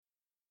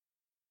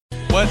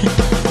What?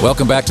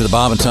 Welcome back to the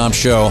Bob and Tom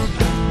Show,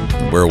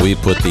 where we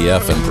put the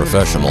F in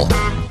professional,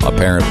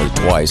 apparently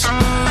twice.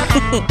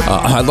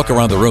 I look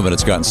around the room and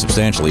it's gotten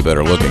substantially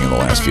better looking in the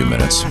last few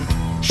minutes.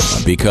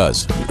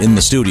 Because in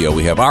the studio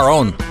we have our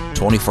own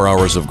 24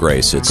 Hours of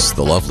Grace. It's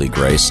the lovely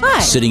Grace. Hi.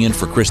 Sitting in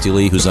for Christy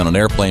Lee, who's on an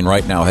airplane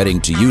right now heading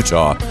to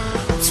Utah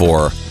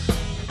for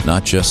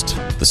not just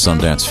the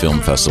Sundance Film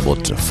Festival,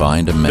 to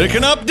find a man.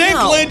 Picking up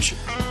Dinklage.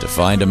 To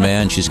find a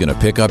man, she's going to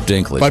pick up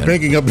Dinklage. By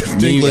picking up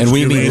Dinklage, and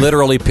we you mean mean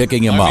literally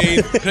picking him up.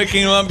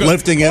 Picking him up.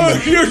 Lifting him. Oh,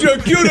 you're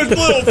the cutest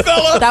little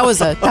fella. That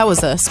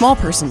was a small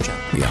person joke,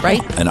 Yeah.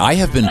 right? And I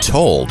have been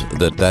told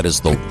that is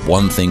the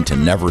one thing to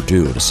never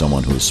do to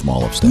someone who is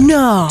small of stature.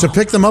 No. To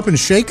pick them up and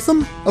shake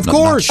them? Of Not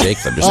course.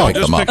 shake them, just pick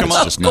just them up. pick 'em It's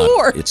up. just Of not.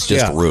 course. It's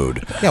just Yeah.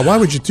 rude. Yeah, why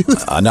would you do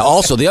that? Now,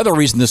 also, the other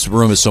reason this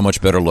room is so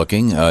much better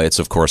looking, it's,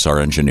 of course, our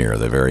engineer,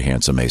 the very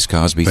handsome Ace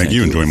Cosby. Thank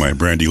you. Enjoying my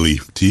brandy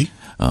leaf tea.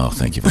 Oh,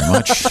 thank you very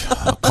much.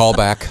 Call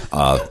back.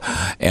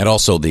 And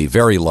also the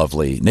very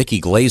lovely Nikki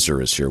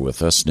Glaser is here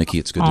with us. Nikki,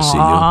 it's good to see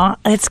you.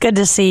 It's good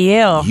to see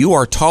you. You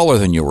are taller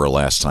than you were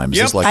last time. Is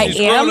Yep, this like he's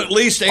I am. grown at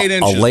least 8 a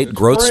inches. late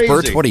growth Crazy.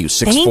 spurt? What are you,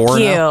 6'4" Thank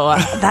you. now?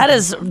 That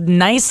is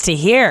nice to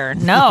hear.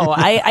 No,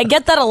 I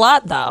get that a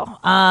lot though.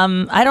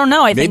 I don't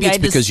know. I Maybe think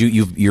it's because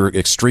you're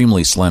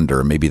extremely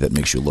slender. Maybe that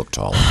makes you look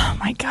taller. Oh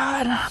my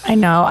God. I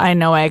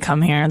know why I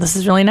come here. This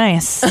is really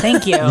nice.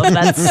 Thank you.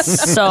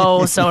 That's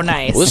so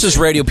nice. Well, this is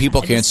radio.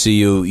 People can't see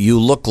you. You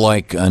look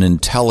like an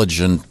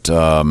intelligent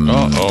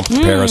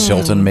Paris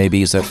Hilton,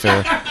 maybe. Is that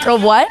fair? Or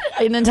what?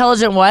 An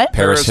intelligent what?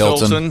 Paris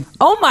Hilton.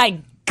 Oh my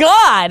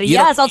God!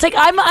 Yes, know- I'll take.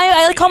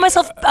 I call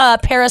myself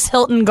Paris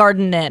Hilton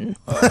Garden Inn.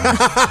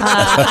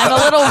 I'm a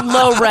little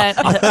low rent.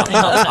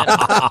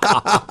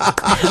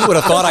 You would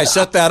have thought I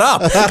set that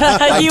up.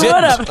 You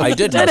would have. I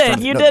didn't. You did it.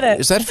 You did it.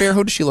 Is that fair?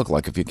 Who does she look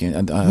like? If you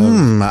can,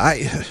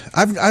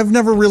 I've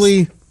never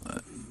really.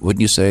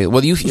 wouldn't you say?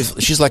 Well,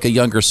 she's like a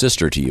younger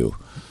sister to you.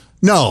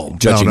 No,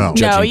 Judging- no.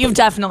 judging- No, you've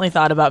definitely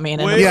thought about me in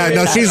a Yeah,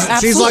 no,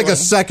 she's like a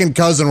second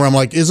cousin where I'm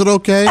like, is it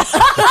okay? I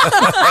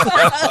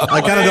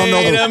kind of don't know.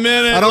 Wait a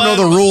minute. I don't know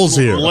the rules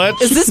here.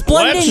 Let's, Is this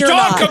blending let's or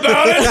talk not?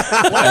 about it. Let's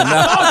talk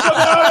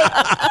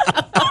about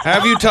it.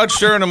 Have you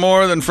touched her in a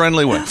more than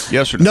friendly way?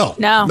 Yes or no?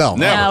 No, No.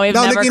 Never. No, we've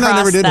No, never Nikki and I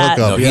never crossed did that. hook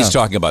No, up. he's yeah.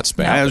 talking about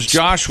spank. As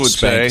Josh would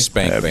say,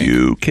 spank, have bank.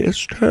 you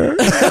kissed her?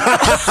 That's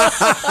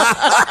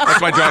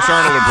my Josh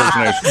Arnold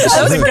impersonation.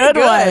 That was a good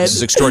one. This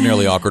is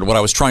extraordinarily awkward. What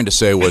I was trying to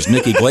say was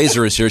Nikki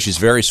Glaser is here. She's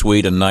very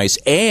sweet and nice,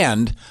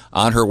 and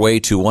on her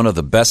way to one of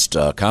the best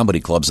comedy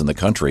clubs in the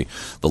country,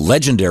 the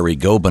legendary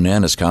Go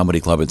Bananas Comedy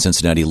Club in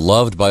Cincinnati,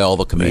 loved by all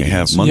the They comedians.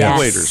 have monkey Yes.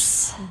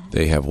 waiters.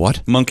 They have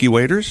what? Monkey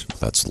waiters?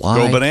 That's Go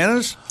live.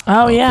 bananas?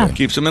 Oh yeah.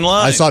 Keeps them in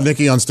line. I saw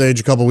Nikki on stage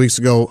a couple weeks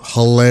ago.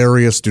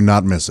 Hilarious. Do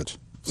not miss it.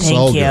 Thank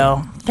So you.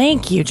 good.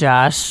 Thank you,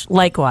 Josh.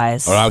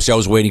 Likewise. Or I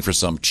was waiting for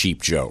some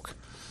cheap joke.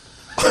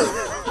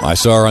 I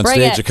saw her on Bring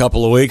stage it. a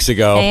couple of weeks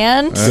ago.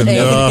 And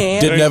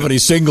Didn't have any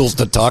singles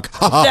to tuck.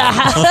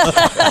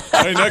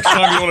 Hey, next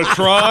time you want to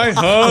try?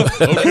 Huh?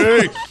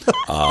 Okay.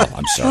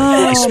 I'm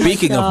sorry.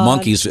 Speaking of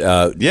monkeys,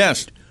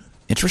 Yes.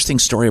 interesting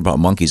story about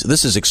monkeys.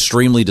 This is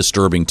extremely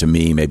disturbing to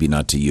me, maybe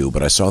not to you,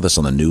 but I saw this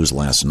on the news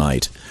last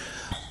night.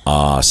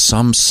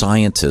 Some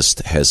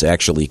scientist has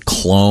actually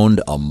cloned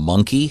a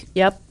monkey.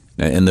 Yep.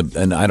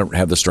 And I don't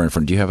have the story in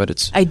front. Do you have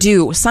it? I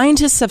do.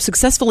 Scientists have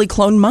successfully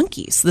cloned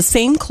monkeys. The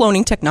same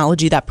cloning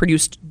technology that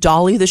produced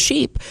Dolly the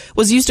sheep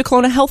was used to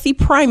clone a healthy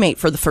primate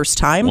for the first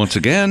time. Once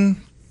again,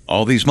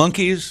 all these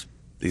monkeys,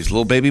 these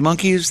little baby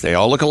monkeys, they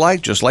all look alike,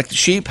 just like the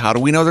sheep. How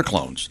do we know they're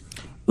clones?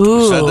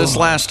 We said this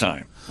last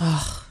time.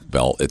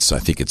 Well, I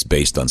think it's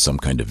based on some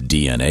kind of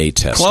DNA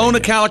testing. Clone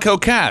a calico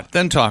cat,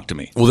 then talk to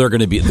me. Well, they're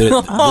going to be. This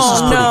is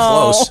pretty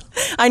close.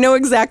 I know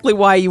exactly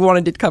why you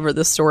wanted to cover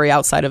this story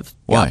outside of the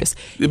Why? office.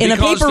 In a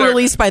Because paper they're-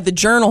 released by the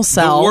Journal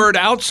Cell. The word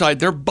outside,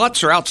 their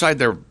butts are outside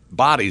their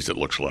bodies, it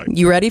looks like.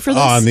 You ready for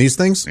this? On these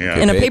things? Yeah.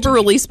 In a Pay paper attention.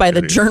 released by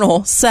the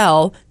Journal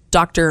Cell,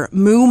 Dr.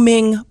 Mu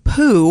Ming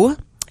Pu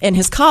and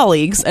his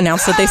colleagues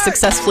announced that they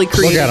successfully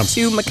created at him.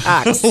 2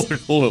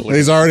 macaques.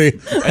 He's already.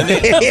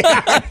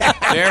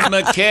 They're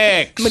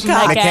macaques.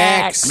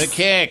 Macaques.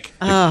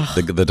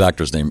 Macaque. The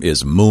doctor's name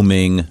is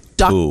Mooming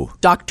Poo.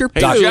 Dr. Pu.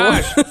 Hey,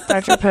 Josh,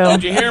 Dr. Pooh.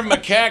 did you hear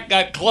macaque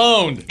got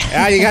cloned?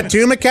 Ah, you got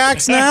 2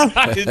 macaques now?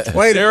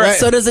 Wait, They're-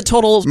 So does it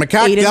total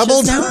Macaque 8 inches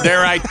doubled? now?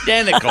 They're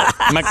identical.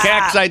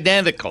 Macaque's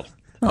identical.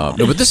 No,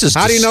 but this is.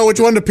 How do you know which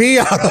one to pee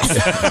out of?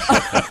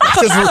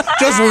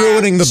 just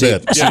ruining the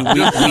bit. See, we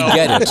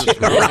get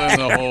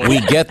it. We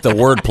get the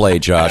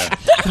wordplay, Josh.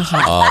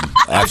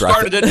 I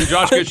started it and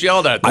Josh gets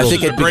yelled at. I This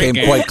think is it a great became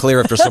game. quite clear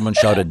after someone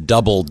shouted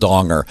double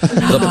donger.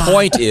 The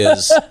point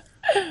is,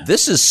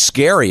 this is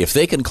scary. If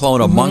they can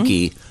clone a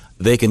monkey,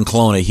 they can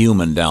clone a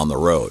human down the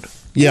road.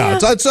 Yeah,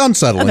 it's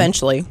unsettling.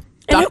 Eventually.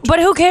 But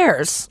who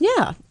cares?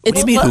 Yeah. do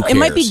you mean, who It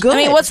might be cares? good. I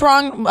mean, what's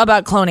wrong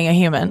about cloning a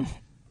human?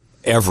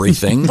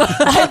 Everything.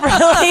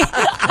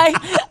 I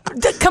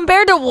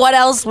compared to what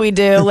else we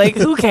do, like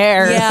who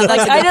cares? Yeah,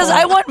 like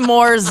I want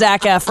more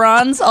Zac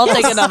Efrons. I'll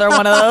take another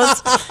one of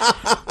those.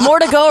 More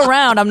to go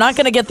around. I'm not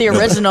going to get the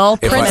original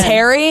Prince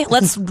Harry.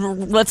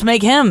 Let's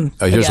make him.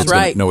 Here's what's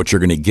right. Know what you're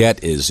going to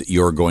get is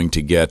you're going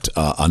to get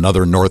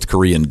another North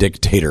Korean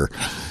dictator.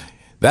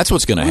 That's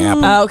what's going to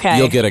happen. Okay.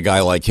 You'll get a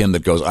guy like him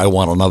that goes, I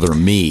want another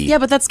me. Yeah,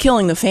 but that's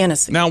killing the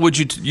fantasy. Now, would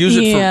you use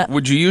it?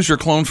 Would you use your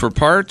clone for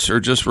parts, or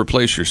just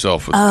replace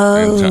yourself with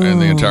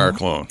the entire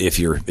clone? If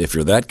you're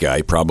that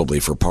guy,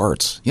 probably for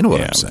parts. You know what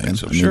I'm saying?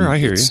 So. Sure, I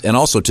hear you. And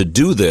also to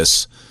do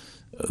this,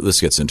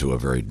 this gets into a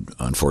very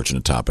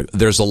unfortunate topic.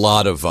 There's a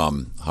lot of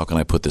how can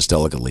I put this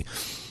delicately?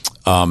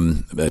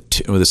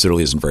 This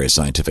really isn't very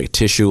scientific.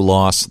 Tissue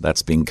loss.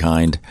 That's being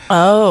kind.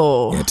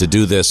 Oh, to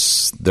do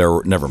this,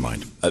 never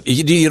mind.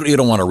 You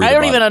don't want to read. I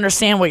don't even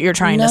understand what you're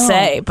trying to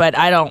say, but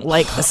I don't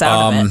like the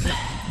sound of it.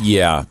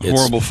 Yeah,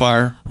 horrible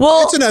fire.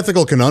 Well, it's an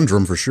ethical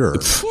conundrum for sure.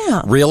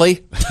 Yeah, really?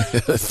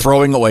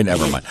 Throwing away.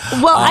 Never mind.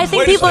 Well, I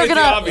think people are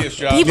gonna.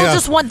 People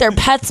just want their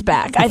pets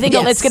back. I think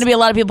it's going to be a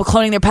lot of people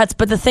cloning their pets.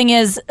 But the thing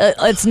is,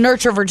 it's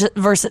nurture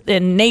versus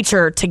in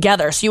nature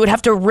together. So you would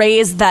have to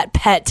raise that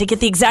pet to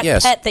get the exact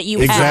pet that you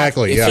have.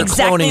 Exactly. Yeah.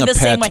 Exactly the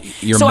same way.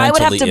 So I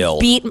would have to ill.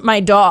 beat my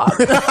dog.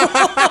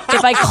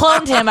 If I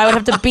cloned him, I would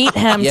have to beat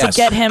him to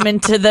get him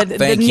into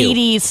the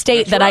needy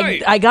state that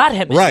I got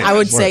him in. Right. I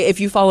would say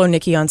if you follow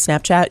Nikki on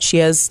Snapchat, she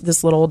has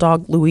this little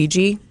dog,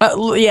 Luigi.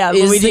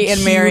 Luigi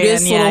and Marion.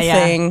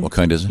 Thing what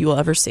kind is it? you will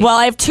ever see. Well,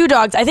 I have two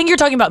dogs. I think you're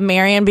talking about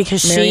Marion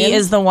because she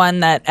is the one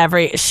that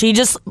she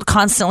just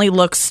constantly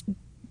looks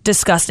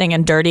disgusting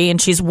and dirty,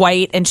 and she's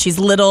white and she's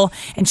little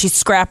and she's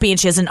scrappy and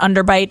she has an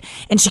underbite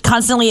and she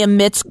constantly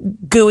emits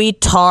gooey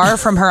tar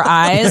from her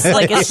eyes.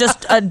 Like it's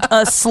just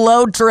a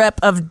slow drip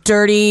of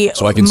dirty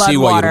so I can mud see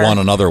why water you'd want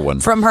another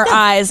one from her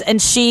eyes, and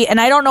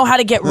I don't know how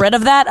to get rid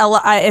of that.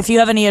 If you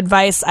have any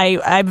advice,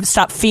 I've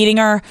stopped feeding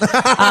her.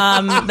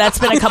 That's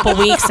been a couple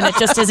weeks and it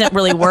just isn't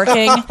really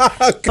working.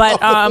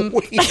 But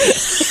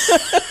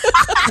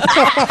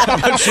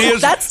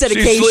that's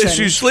dedication.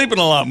 She's sleeping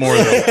a lot more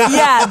though.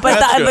 Yeah,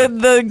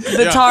 but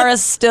the tar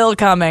is still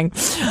coming.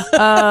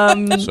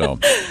 So,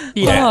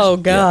 oh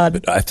God!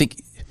 But I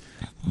think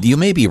you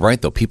may be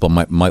right though. People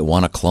might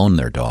want to clone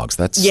their dogs.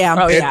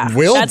 That'll be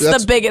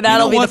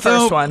the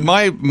first one.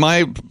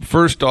 My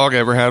first dog I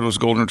ever had was a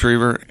golden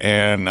retriever,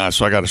 and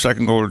so I got a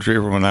second golden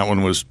retriever when that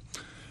one was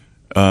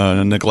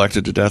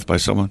neglected to death by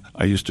someone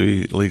I used to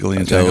be legally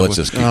entangled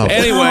with.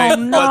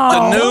 Anyway,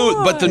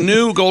 but the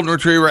new golden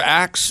retriever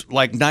acts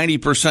like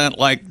 90%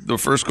 like the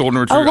first golden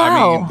retriever.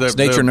 Wow. I mean, it's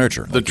nature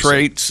nurture. The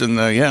traits and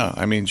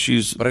I mean,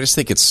 she's. But I just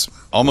think it's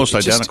almost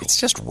identical. It's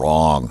just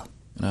wrong,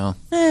 you know.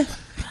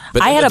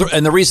 But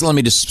and the reason, let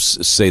me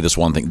just say this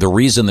one thing: the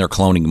reason they're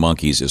cloning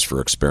monkeys is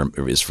for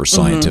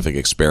scientific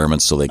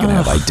experiments, so they can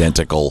have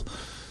identical.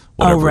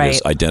 Whatever it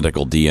is,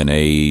 identical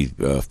DNA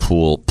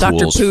pools.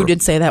 Dr. Pooh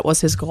did say that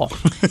was his goal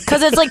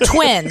because it's like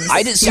twins.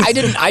 I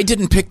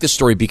didn't pick this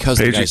story because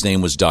the guy's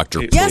name was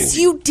Dr. Pooh. Yes,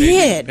 you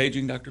did.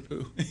 Paging Dr.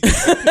 Pooh.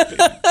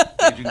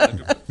 Paging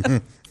Dr.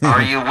 Pooh.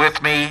 Are you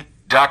with me,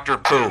 Dr.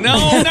 Pooh?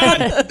 No,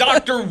 not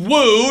Dr.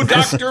 Woo,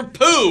 Dr.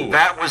 Pooh.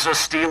 That was a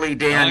Steely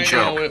Dan joke.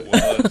 I know it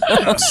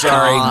was.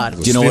 Sorry.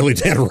 God. Do you know Steely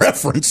Dan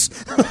reference?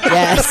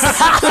 Yes.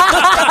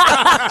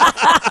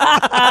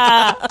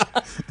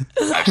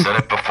 I've said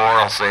it before,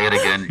 I'll say it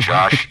again.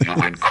 Josh, you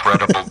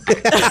incredible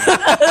dick.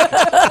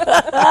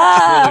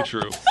 It's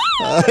really true.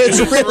 It's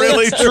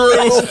really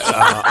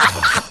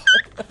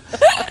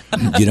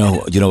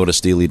true. You know what a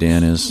Steely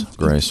Dan is,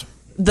 Grace?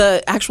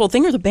 The actual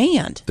thing or the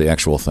band? The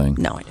actual thing.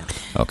 No, I don't.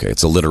 Okay,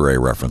 it's a literary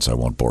reference. I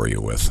won't bore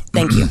you with.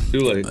 Thank you.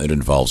 Too late. It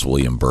involves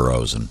William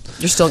Burroughs, and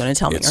you're still going to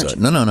tell me, aren't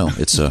you? No.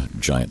 It's a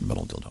giant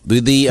metal dildo.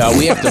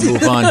 We have to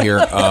move on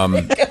here.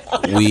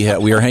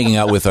 We are hanging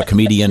out with a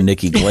comedian,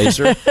 Nikki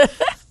Glaser.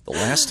 The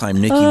last time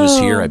Nikki was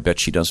here, I bet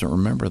she doesn't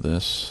remember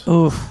this.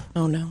 Oh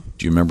no.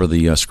 Do you remember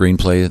the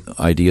screenplay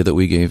idea that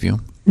we gave you?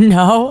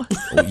 No.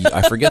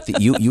 I forget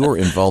that you were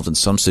involved in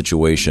some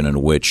situation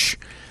in which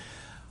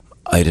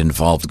it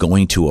involved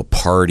going to a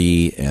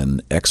party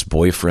and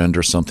ex-boyfriend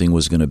or something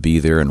was going to be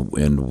there,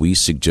 and we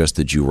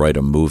suggested you write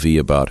a movie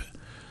about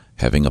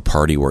having a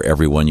party where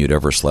everyone you'd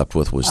ever slept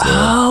with was there.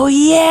 Oh,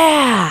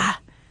 yeah.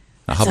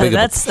 How big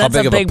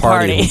of a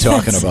party are we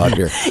talking about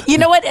here? You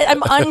know what?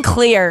 I'm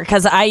unclear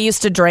because I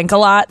used to drink a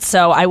lot,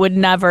 so I would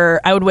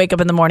wake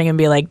up in the morning and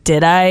be like,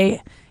 did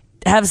I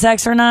have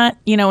sex or not?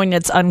 You know, when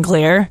it's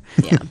unclear.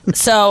 Yeah.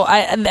 So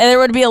there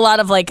would be a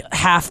lot of like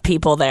half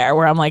people there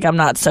where I'm like, I'm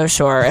not so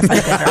sure if I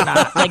did or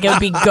not. Like it would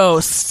be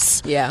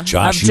ghosts. Yeah.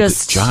 Josh,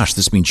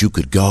 this means you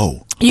could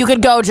go. You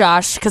could go,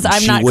 Josh, because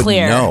I'm not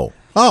clear. No.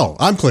 Oh,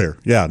 I'm clear.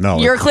 Yeah, no.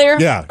 You're clear?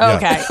 Yeah.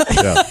 Okay.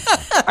 Yeah.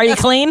 Are you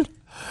clean?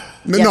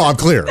 No, I'm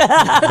clear. But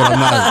I'm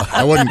not.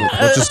 I wouldn't.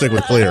 Let's just stick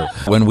with clear.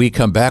 When we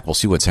come back, we'll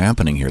see what's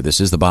happening here.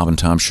 This is the Bob and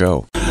Tom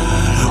Show.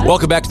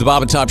 Welcome back to the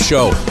Bob and Tom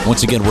Show.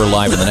 Once again, we're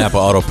live in the Napa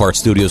Auto Parts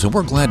Studios, and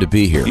we're glad to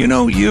be here. You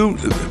know,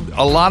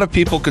 a lot of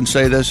people can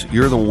say this.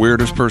 You're the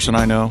weirdest person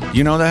I know.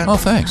 You know that? Oh,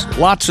 thanks.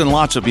 Lots and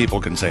lots of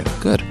people can say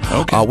that. Good.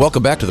 Okay.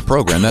 Welcome back to the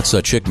program. That's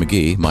Chick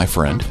McGee, my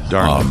friend.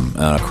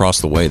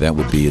 Across the way, that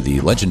would be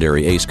the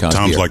legendary Ace Cosby.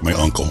 Sounds like my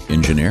uncle.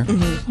 Engineer.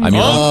 Mm-hmm. I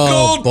mean,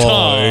 Uncle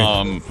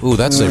Tom. Ooh,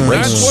 that's a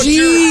race.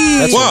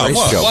 That's a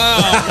race joke.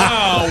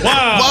 Wow.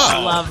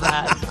 I love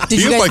that.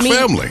 Feels like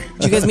family.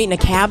 Did you guys meet in a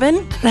cabin?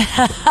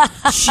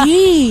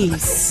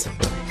 Jeez.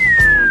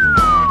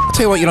 I'll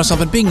tell you what,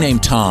 something, being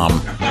named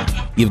Tom,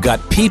 you've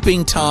got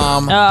Peeping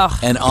Tom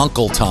and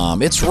Uncle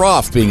Tom. It's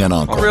rough being an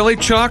uncle. Oh, really?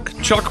 Chuck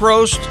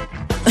Roast?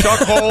 Chuck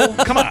Hole?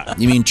 Come on.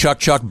 You mean Chuck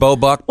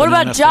Bobuck? What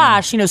about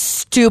Josh?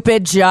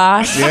 Stupid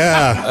Josh.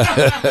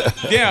 Yeah.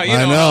 Yeah,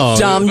 I know.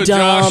 Dumb.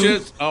 Josh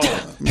is.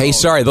 Oh. Hey,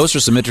 sorry, those are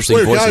some interesting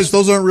Wait, voices. guys,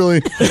 those aren't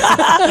really.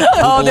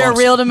 They're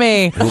real to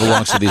me. Who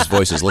belongs to these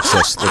voices? Let's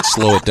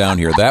slow it down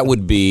here. That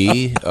would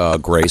be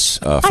Grace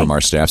from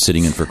our staff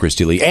sitting in for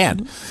Christy Lee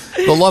and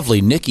the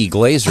lovely Nikki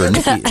Glaser.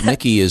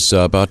 Nikki is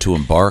about to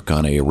embark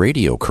on a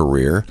radio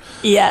career.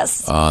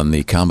 Yes. On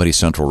the Comedy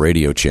Central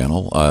radio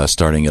channel,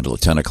 starting at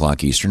 10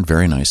 o'clock Eastern.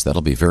 Very nice.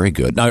 That'll be very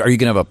good. Now, are you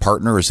going to have a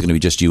partner, or is it going to be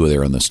just you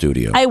there in the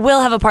studio? I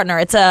will have a partner.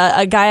 It's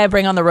a guy I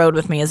bring on the road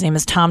with me. His name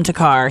is Tom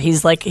Takar.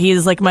 He's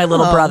like my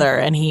little brother,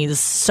 and he's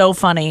so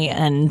funny.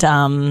 And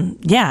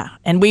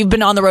and we've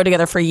been on the road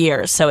together for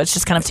years, so it's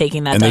just kind of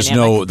taking that. And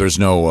dynamic. there's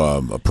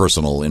no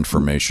personal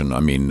information. I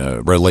mean,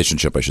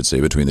 relationship, I should say,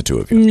 between the two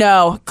of you.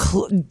 No,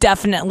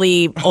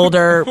 definitely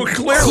older.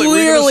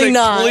 Clearly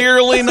not.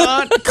 Clearly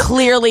not.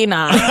 Clearly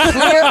not.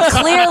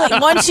 Clearly,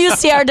 once you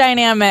see our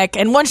dynamic,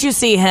 and once you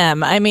see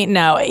him, I mean,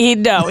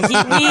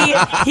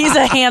 he's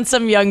a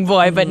handsome young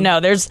boy, but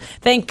no,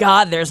 thank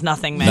God there's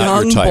nothing, man.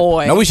 Not your type.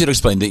 Boy. Now we should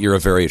explain that you're a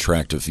very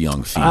attractive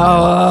young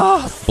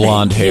female.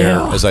 Blonde hair,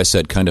 as I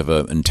said, kind of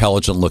an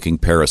intelligent-looking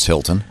Paris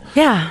Hilton.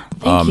 Yeah,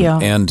 thank you.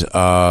 And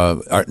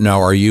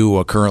now, are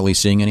you currently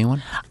seeing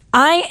anyone?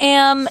 I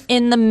am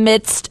in the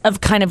midst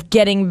of kind of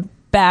getting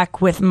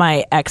back with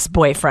my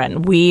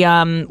ex-boyfriend. We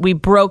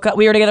broke up.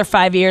 We were together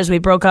 5 years. We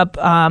broke up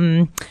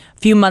a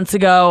few months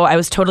ago. I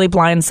was totally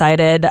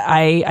blindsided.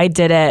 I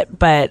did it,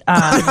 but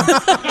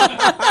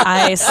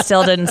I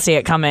still didn't see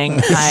it coming.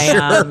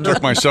 I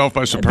Took myself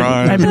by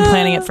surprise. I've been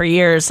planning it for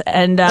years,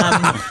 and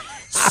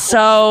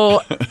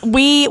so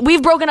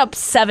we've broken up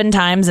 7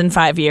 times in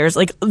 5 years,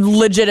 like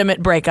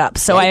legitimate breakups.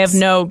 So I have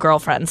no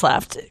girlfriends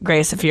left.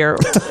 Grace, if you're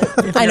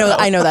I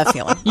know that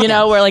feeling.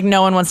 where like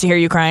no one wants to hear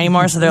you cry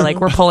anymore, so they're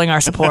like, we're pulling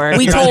our support.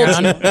 We told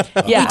you.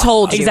 Yeah, we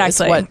told you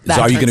exactly. What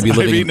So are you going to be I've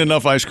living eaten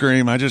enough ice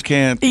cream. I just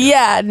can't.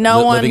 Yeah,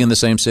 living in the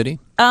same city?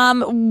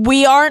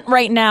 We aren't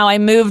right now. I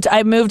moved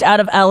out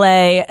of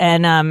LA,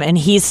 and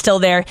he's still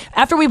there.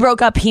 After we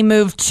broke up, he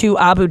moved to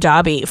Abu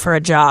Dhabi for a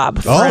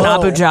job, for an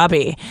Abu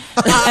Dhabi.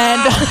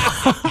 And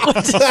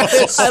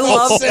I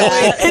love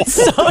that. it's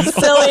so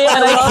silly,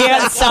 and I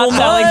can't stop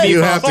telling people.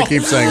 You have to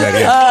keep saying that.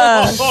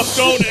 Yeah.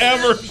 Don't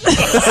ever.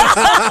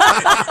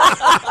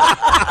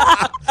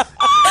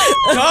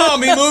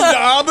 Tom, he moved to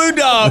Abu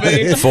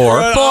Dhabi For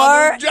an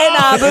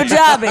Abu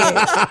Dhabi.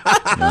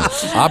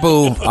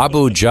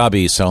 Abu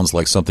Dhabi sounds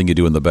like something you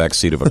do in the back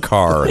seat of a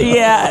car.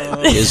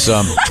 Yeah.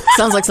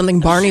 Sounds like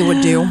something Barney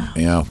would do.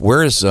 Yeah.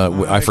 Where is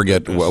I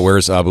forget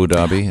where's Abu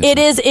Dhabi? It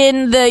is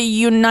in the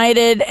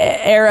United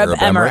Arab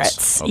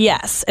Emirates. Okay.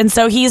 Yes. And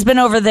so he's been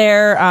over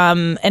there,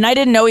 and I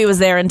didn't know he was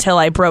there until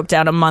I broke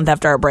down a month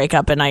after our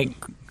breakup, and I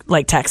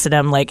like texted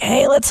him like,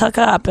 "Hey, let's hook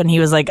up." And he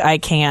was like, "I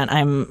can't.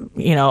 I'm,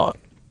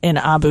 in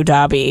Abu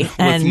Dhabi."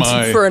 And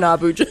For an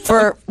Abu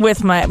Dhabi.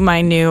 with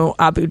my new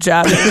Abu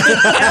Dhabi.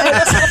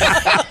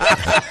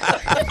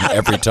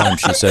 Every time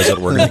she says it,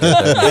 we're going to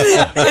get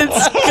that.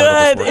 It's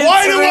good.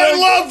 Why do I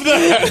love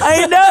that?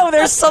 I know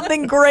there's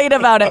something great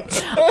about it.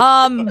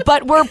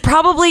 But we're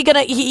probably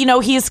gonna,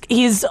 he's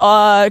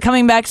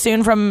coming back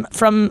soon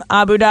from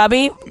Abu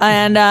Dhabi,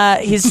 and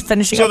he's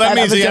finishing. So up that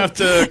means Abu he Dhabi. have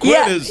to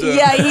quit his.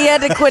 Yeah, he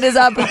had to quit his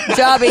Abu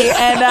Dhabi,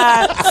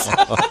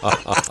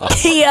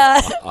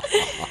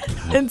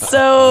 and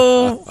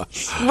so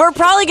we're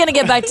probably gonna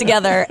get back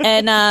together,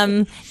 and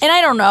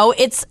I don't know.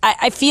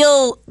 I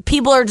feel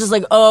people are just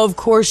like, oh, of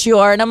course you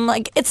are, and I'm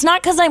like, it's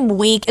not because I'm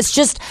weak. It's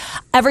just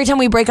every time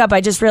we break up,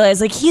 I just realize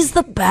like he's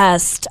the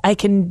best I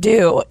can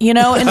do,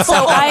 and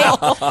so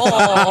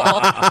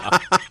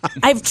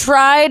I've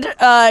tried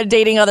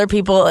dating other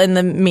people in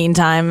the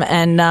meantime,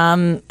 and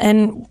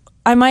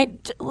I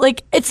might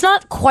it's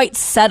not quite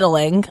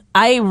settling.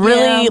 I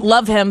really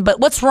love him, but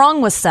what's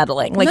wrong with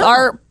settling? Like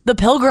the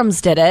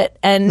Pilgrims did it,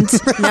 and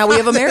Now we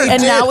have a marriage.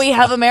 and now we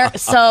have a marriage.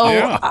 So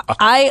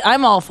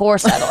I'm all for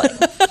settling.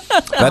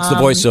 That's the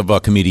voice of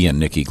comedian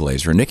Nikki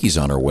Glaser. Nikki's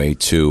on her way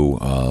to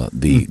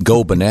the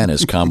Go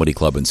Bananas Comedy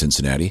Club in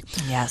Cincinnati.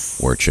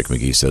 Yes. Where Chick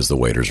McGee says the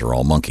waiters are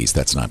all monkeys.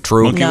 That's not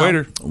true. Monkey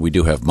waiter. We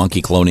do have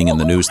monkey cloning in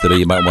the news today.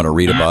 You might want to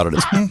read about it.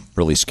 It's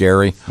really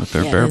scary. With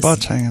their bare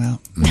butts hanging out.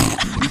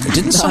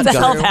 Didn't some It's a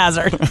health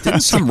hazard.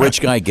 Didn't some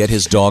rich guy get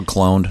his dog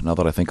cloned? Now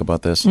that I think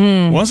about this,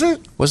 Was it?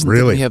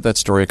 didn't we have that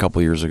story a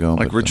couple years ago?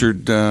 Like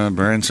Richard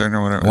Branson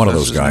or whatever? One of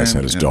That's those guys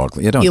name? had his dog.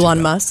 Yeah, don't do Elon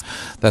that. Musk.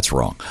 That's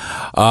wrong.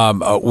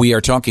 We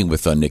are talking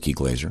with Nikki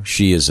Glaser.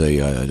 She is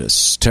a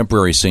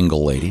temporary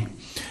single lady.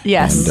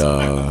 Yes.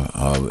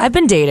 And I've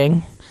been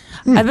dating.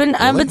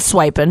 I've been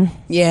swiping.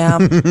 Yeah.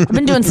 I've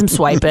been doing some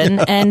swiping,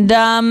 and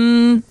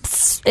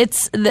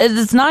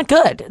it's not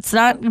good. It's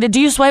not. Do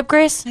you swipe,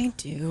 Grace? I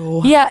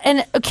do. Yeah,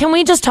 and can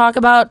we just talk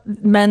about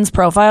men's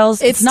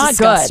profiles? It's not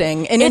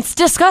disgusting. good. And it's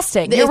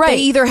disgusting. You're right.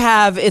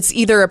 It's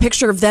either a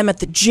picture of them at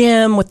the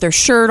gym with their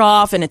shirt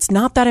off, and it's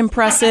not that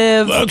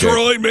impressive. That's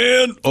right,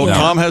 man. Oh, yeah.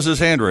 Tom has his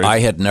hand raised. I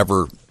had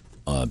never,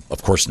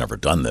 of course, never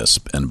done this,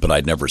 but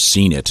I'd never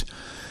seen it.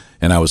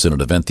 And I was at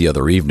an event the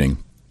other evening,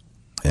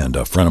 and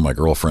a friend of my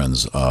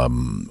girlfriend's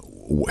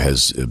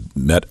has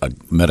met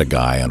a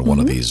guy on one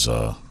of these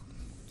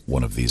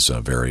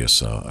various.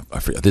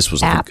 This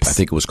was apps. I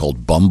think it was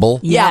called Bumble.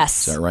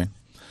 Yes, is that right?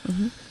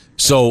 Mm-hmm.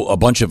 So a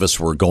bunch of us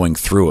were going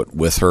through it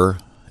with her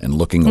and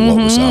looking at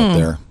what was out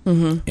there.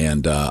 Mm-hmm.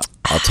 And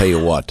I'll tell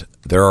you what,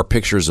 there are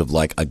pictures of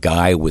like a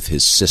guy with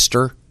his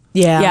sister.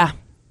 Yeah.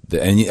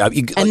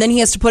 And then he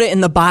has to put it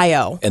in the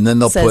bio. And then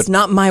they'll put,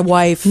 not my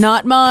wife,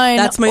 not mine.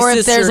 That's my or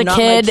sister. Or if there's a not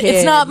kid, my kid,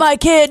 it's not my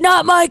kid,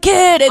 not my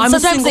kid. And I'm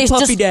sometimes a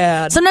puppy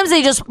dad. Sometimes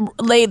they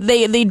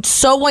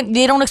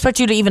don't expect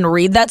you to even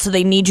read that, so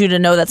they need you to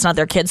know that's not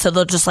their kid. So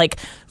they'll just like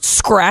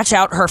scratch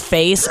out her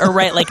face or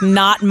write like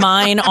 "not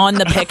mine" on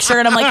the picture.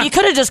 And I'm like, you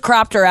could have just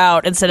cropped her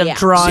out instead of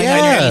drawing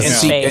on your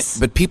face.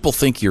 But people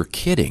think you're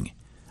kidding.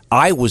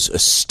 I was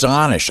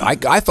astonished.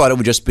 I thought it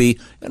would just be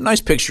a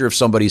nice picture of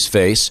somebody's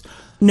face.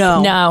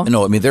 No. I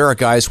mean, there are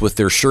guys with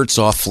their shirts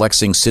off,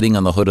 flexing, sitting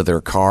on the hood of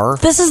their car.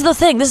 This is the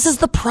thing. This is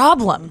the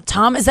problem,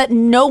 Tom, is that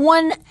no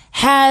one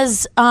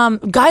has,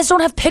 guys don't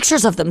have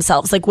pictures of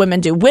themselves like women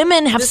do.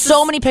 Women have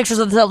many pictures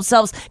of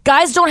themselves.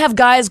 Guys don't have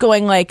guys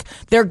going like,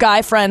 their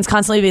guy friends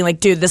constantly being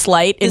like, dude, this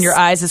light in your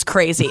eyes is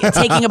crazy. And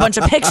taking a bunch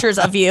of pictures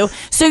of you.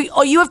 So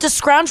you have to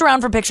scrounge around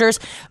for pictures.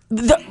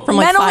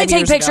 Men only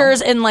take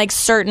pictures in like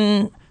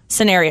certain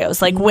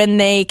scenarios, like when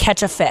they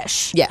catch a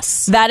fish.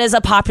 Yes. That is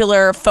a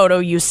popular photo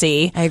you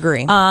see. I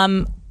agree.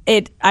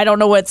 I don't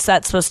know what's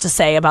that supposed to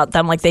say about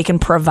them. Like they can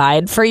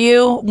provide for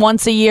you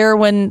once a year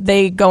when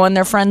they go on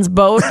their friend's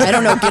boat. I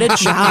don't know. Get a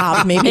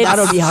job. Maybe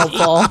that'll be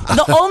helpful.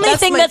 The only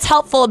thing that's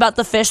helpful about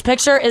the fish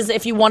picture is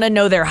if you want to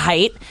know their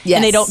height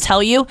and they don't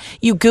tell you,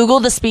 you Google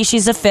the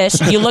species of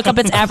fish, you look up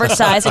its average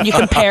size, and you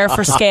compare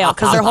for scale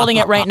because they're holding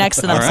it right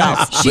next to themselves.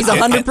 Right. She's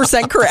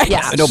 100% correct.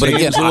 Yeah. No, but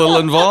again, it's a little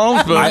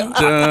involved.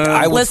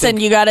 But listen,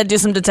 you got to do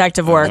some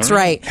detective work. That's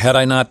right. Had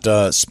I not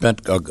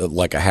spent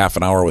like a half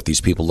an hour with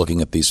these people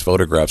looking at these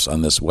photographs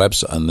on this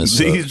website, on this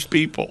these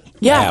people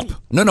app.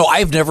 No,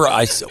 I've never.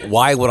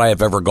 Why would I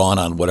have ever gone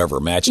on whatever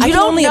match? You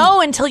don't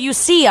know until you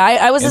see.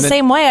 I was the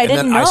same way. I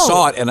didn't know. I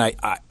saw it, and I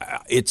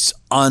it's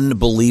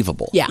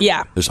unbelievable.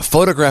 Yeah. There's a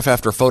photograph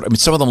after photo. I mean,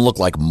 some of them look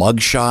like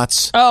mug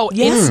shots. Oh,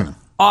 it's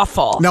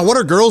awful. Now, what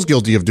are girls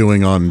guilty of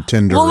doing on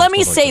Tinder? Well, let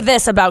me say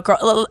this about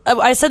girls.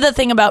 I said the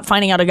thing about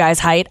finding out a guy's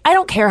height. I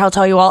don't care how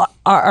tall you all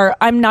are.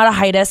 I'm not a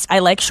heightist. I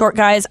like short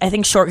guys. I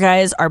think short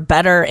guys are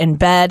better in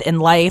bed, in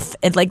life.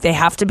 Like they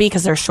have to be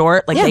because they're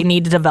short. Like they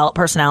need to develop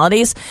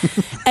personalities.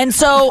 And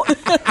so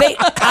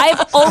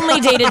I've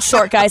only dated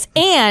short guys.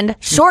 And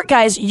short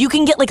guys, you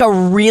can get like a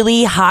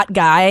really hot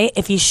guy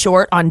if he's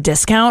short on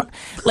discount.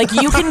 Like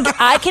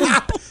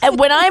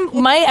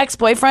my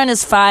ex-boyfriend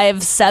is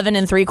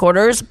 5'7"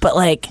 3/4", but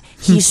like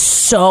he's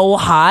so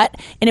hot.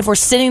 And if we're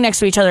sitting next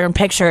to each other in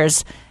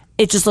pictures,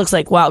 it just looks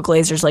like, wow,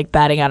 Glaser's like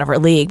batting out of her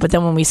league. But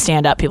then when we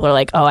stand up, people are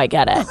like, oh, I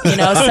get it. You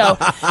know, so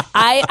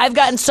I've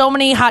gotten so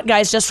many hot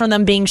guys just from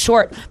them being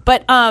short.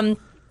 But a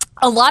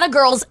lot of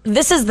girls,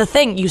 this is the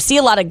thing. You see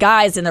a lot of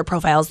guys in their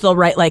profiles, they'll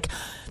write like,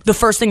 the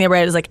first thing they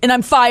write is like, and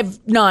I'm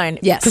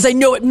 5'9", because I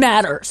know it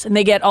matters. And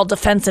they get all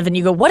defensive and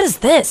you go, what is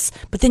this?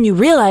 But then you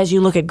realize,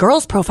 you look at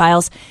girls'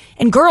 profiles,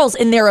 and girls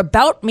in their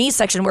About Me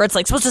section where it's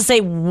like supposed to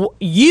say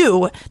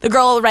you, the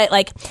girl will write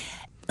like,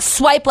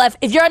 swipe left.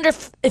 If you're under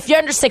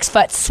 6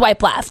 foot,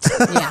 swipe left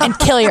and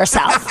kill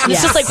yourself. And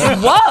it's just like,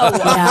 whoa,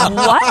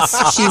 what?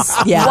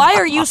 Why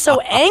are you so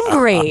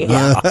angry?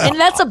 And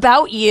that's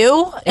about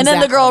you. And then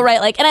the girl will write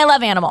like, and I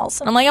love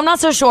animals. And I'm like, I'm not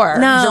so sure.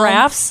 No.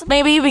 Giraffes,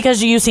 maybe,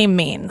 because you seem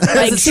mean.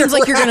 Like, it seems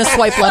like you're going to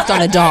swipe left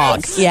on a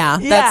dog.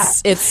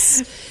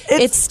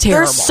 It's terrible.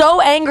 They're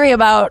so angry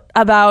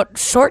about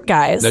short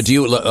guys. Now, do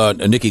you,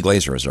 Nikki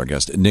Glaser is our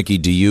guest. Nikki,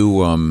 do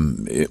you,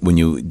 when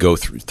you go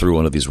through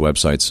one of these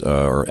websites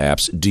or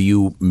apps, do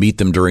you meet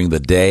them during the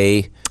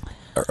day,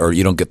 or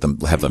you don't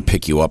have them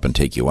pick you up and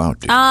take you out?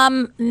 Do you?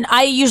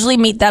 I usually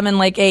meet them in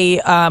like a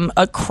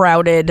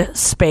crowded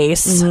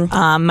space,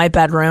 my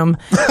bedroom,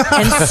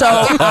 and so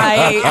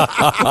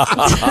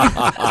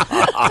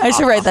I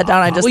should write that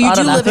down. I just you thought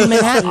do of that. live in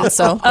Manhattan,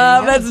 so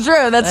that's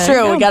true. That's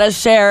true. We gotta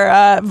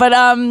share, but.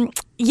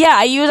 Yeah,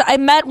 I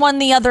met one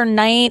the other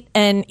night,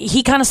 and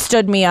he kind of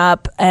stood me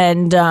up,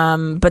 and he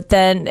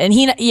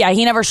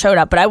never showed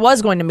up. But I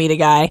was going to meet a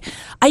guy.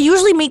 I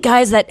usually meet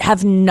guys that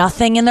have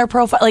nothing in their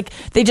profile, like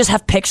they just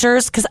have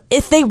pictures. Because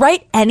if they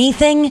write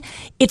anything,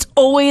 it's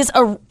always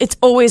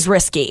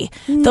risky.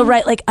 They'll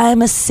write like,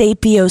 "I'm a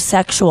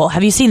sapiosexual."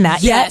 Have you seen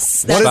that?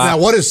 Yes.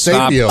 What is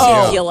sapio?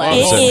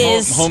 It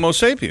is Homo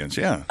sapiens.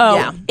 Yeah.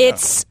 Oh,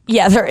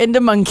 they're into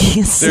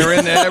monkeys. They're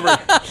into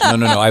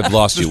everything. No. I've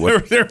lost you.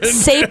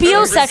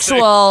 Sapiosexual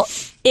asexual,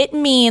 it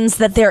means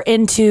that they're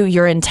into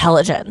your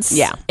intelligence.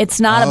 Yeah. It's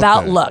not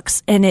about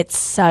looks, and it's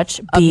such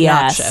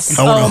Obnoxious. BS.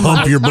 I want to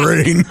hump your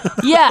brain.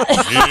 Yeah.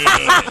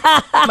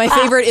 My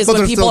favorite is But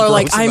when they're people still are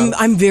like, gross about it.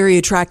 I'm very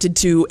attracted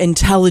to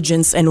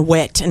intelligence and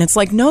wit. And it's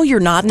like, no, you're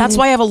not. That's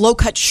why I have a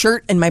low-cut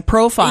shirt in my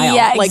profile.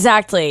 Yeah, Like,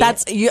 exactly.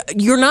 That's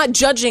you're not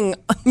judging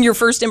your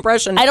first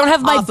impression. I don't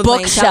have my off of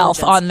bookshelf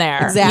intelligence. on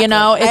there. Exactly. You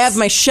know, I have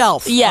my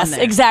shelf. Yes, on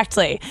there.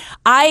 exactly.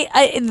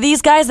 I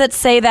these guys that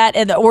say that,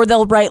 or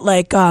they'll write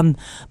like,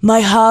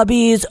 my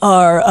hobbies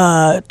are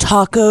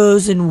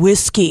tacos and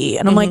whiskey,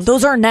 and I'm like,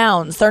 those are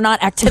nouns. They're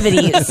not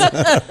activities.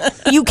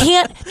 You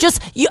can't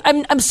just.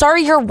 I'm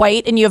sorry, you're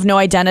white and you have no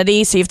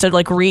identity, so you have to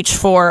like reach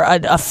for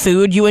a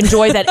food you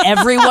enjoy that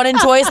everyone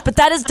enjoys, but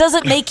that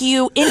doesn't make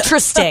you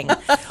interesting.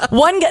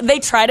 One guy, they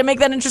try to make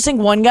that interesting.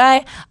 One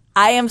guy,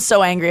 I am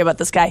so angry about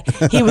this guy.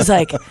 He was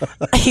like,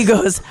 he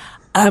goes,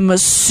 I'm a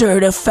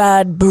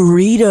certified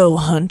burrito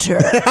hunter.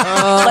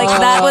 Like,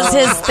 that was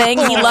his thing.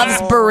 He loves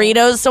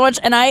burritos so much.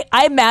 And I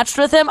matched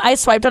with him. I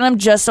swiped on him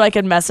just so I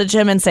could message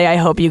him and say, I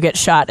hope you get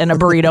shot in a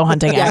burrito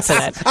hunting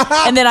accident.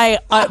 And then I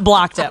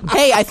blocked him.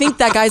 Hey, I think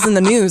that guy's in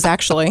the news,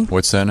 actually.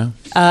 What's that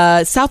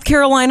now? South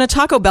Carolina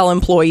Taco Bell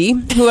employee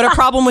who had a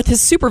problem with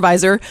his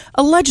supervisor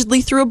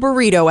allegedly threw a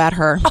burrito at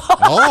her.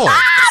 Oh.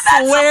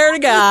 Swear to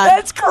God.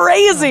 That's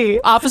crazy.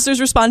 Officers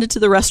responded to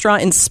the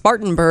restaurant in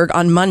Spartanburg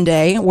on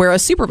Monday, where a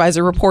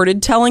supervisor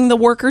reported telling the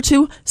worker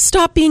to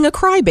stop being a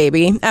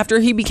crybaby after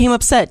he became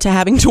upset to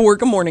having to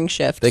work a morning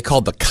shift. They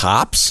called the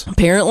cops?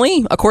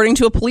 Apparently, according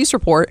to a police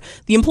report,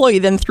 the employee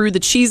then threw the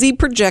cheesy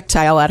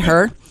projectile at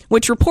her,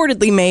 which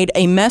reportedly made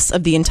a mess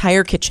of the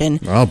entire kitchen.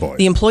 Oh, boy.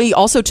 The employee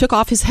also took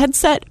off his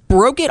headset,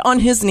 broke it on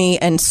his knee,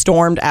 and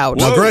stormed out.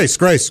 Now,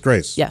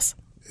 Grace. Yes.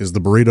 Is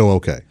the burrito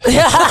okay?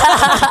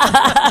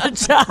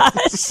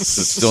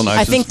 It's still nice.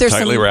 I think there's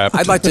tightly some. wrapped.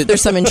 I'd like to.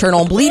 There's some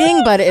internal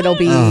bleeding, but it'll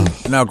be.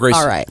 Now, Grace,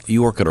 All right.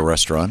 you work at a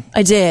restaurant.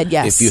 I did,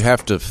 yes. If you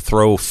have to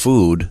throw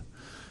food,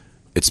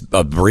 it's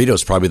a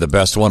burrito's probably the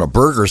best one. A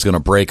burger's going to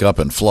break up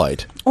in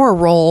flight. Or a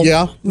roll.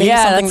 Yeah. Maybe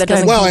Yeah, something that's that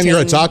doesn't good. Well, and you're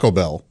at contain- Taco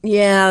Bell.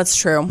 Yeah, that's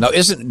true. Now,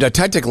 isn't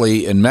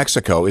technically in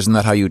Mexico? Isn't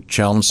that how you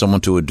challenge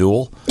someone to a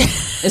duel?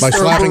 Is By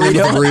there a slapping with a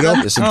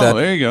burrito? Isn't Oh, that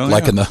there you go,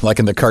 like yeah.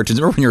 in the cartoons?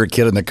 Remember when you were a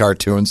kid in the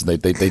cartoons? They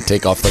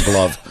take off the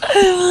glove.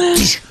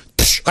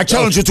 I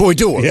challenge you to a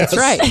duel. Yes.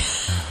 That's right.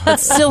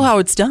 That's still how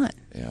it's done.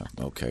 Yeah.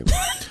 Okay.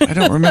 I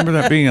don't remember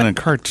that being in a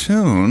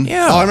cartoon.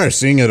 Yeah. Oh, I remember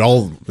seeing it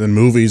all in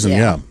movies, and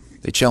yeah.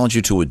 They challenge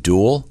you to a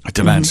duel. I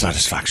demand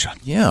satisfaction.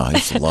 Yeah, I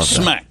used to love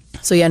that. Smack.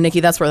 So yeah, Nikki,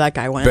 that's where that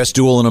guy went. Best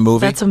duel in a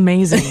movie. That's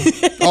amazing.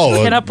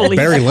 Oh, Cannot believe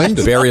Barry that.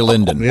 Lyndon. Barry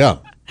Lyndon. Yeah.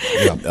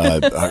 Yeah.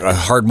 A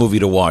hard movie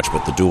to watch,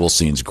 but the duel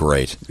scene's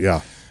great.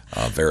 Yeah.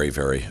 Very,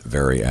 very,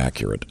 very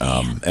accurate.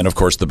 And of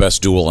course, the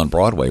best duel on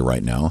Broadway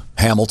right now,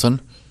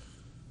 Hamilton.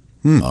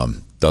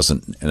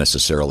 Doesn't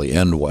necessarily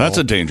end well. That's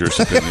a dangerous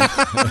opinion.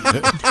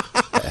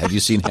 Have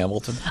you seen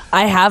Hamilton?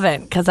 I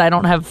haven't, because I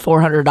don't have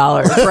 $400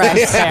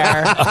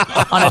 fare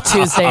on a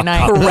Tuesday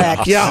night.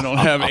 Correct. I Yeah. don't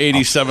have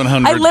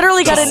 8,700. I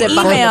literally got an Sit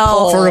behind the email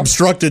pole. For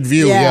obstructed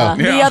view, Yeah.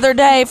 yeah. the other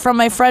day from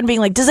my friend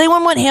being like, does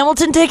anyone want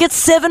Hamilton tickets?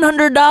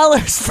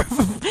 $700 for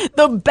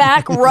the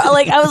back row.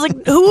 Like, I was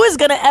like, who is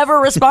going to ever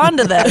respond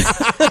to this?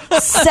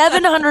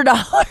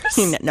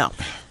 $700. No.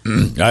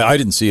 I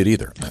didn't see it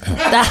either.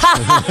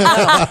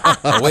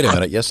 Oh, wait a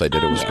minute. Yes, I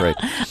did. It was great.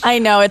 I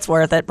know it's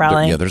worth it,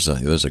 probably. Yeah, there's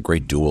a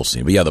great duel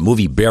scene. But yeah, the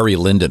movie Barry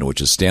Lyndon,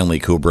 which is Stanley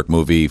Kubrick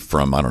movie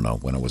from, I don't know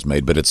when it was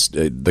made, but it's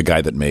the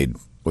guy that made,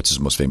 what's his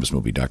most famous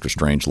movie? Dr.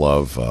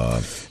 Strangelove.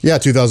 Yeah,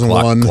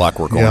 2001.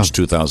 Clockwork Yeah. Orange,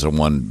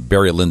 2001.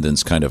 Barry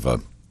Lyndon's kind of a,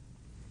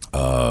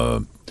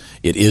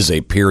 it is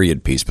a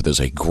period piece, but there's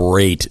a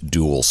great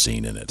duel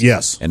scene in it.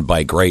 Yes. And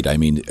by great, I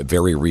mean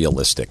very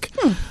realistic.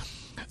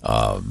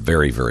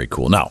 Very, very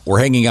cool. Now, we're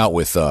hanging out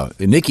with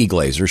Nikki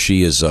Glaser.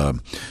 She is a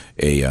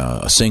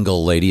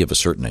single lady of a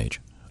certain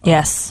age.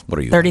 Yes. What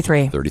are you?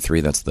 33.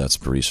 33, that's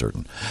pretty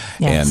certain.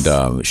 Yes.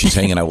 And she's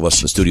hanging out with us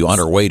in the studio on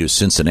her way to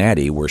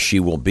Cincinnati, where she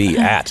will be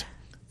at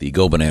the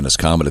Go Bananas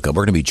Comedy Club.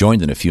 We're going to be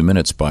joined in a few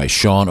minutes by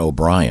Sean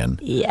O'Brien,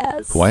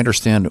 Yes. who I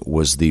understand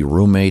was the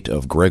roommate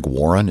of Greg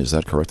Warren. Is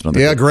that correct?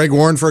 Yeah, Greg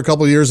Warren for a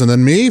couple of years, and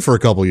then me for a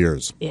couple of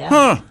years.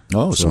 Yeah.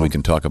 Oh, so we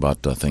can talk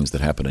about things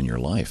that happen in your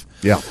life.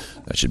 Yeah.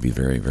 That should be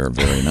very, very,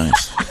 very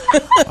nice.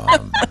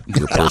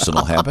 Your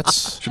personal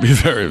habits. Should be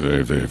very,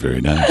 very, very, very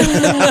nice.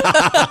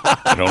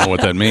 I don't know what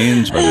that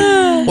means, but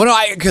Well, no,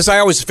 because I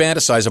always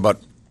fantasize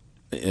about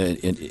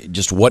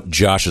just what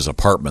Josh's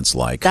apartment's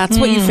like. That's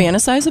what you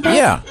fantasize about?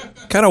 Yeah,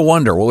 kind of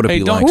wonder what would it hey,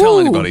 be don't like. tell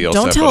anybody else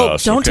Don't that tell, but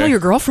us. don't okay? tell your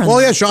girlfriend.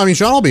 Well, yeah, Sean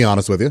will be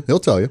honest with you. He'll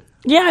tell you.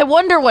 Yeah, I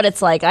wonder what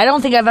it's like. I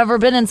don't think I've ever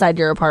been inside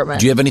your apartment.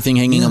 Do you have anything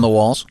hanging on the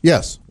walls?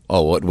 Yes.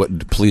 Oh,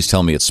 what? Please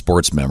tell me it's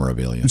sports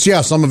memorabilia.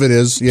 Yeah, some of it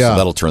is. Yeah. So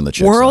that'll turn the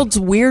chicks World's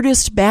on.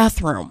 weirdest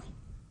bathroom.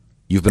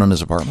 You've been in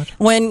his apartment?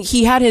 When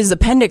he had his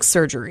appendix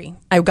surgery,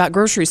 I got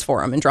groceries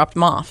for him and dropped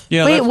him off.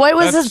 Yeah, Wait, that- what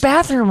was that's- this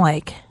bathroom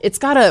like? It's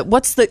got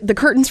what's the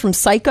curtains from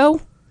Psycho?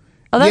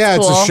 Oh, that's yeah,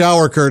 cool. it's a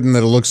shower curtain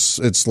that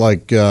it's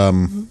like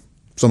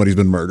somebody's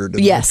been murdered.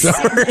 Yes,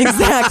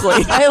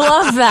 exactly. I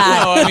love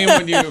that. No,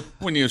 I mean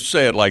when you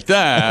say it like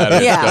that,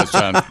 it does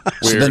sound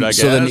weird. I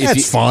guess.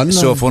 That's fun.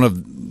 So if one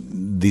of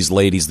these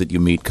ladies that you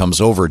meet comes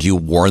over, do you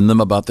warn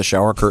them about the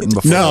shower curtain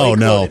before?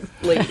 No.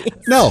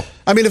 No.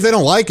 I mean, if they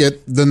don't like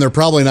it, then they're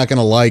probably not going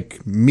to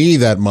like me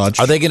that much.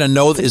 Are they going to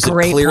know? Is it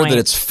clear point. that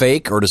it's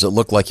fake, or does it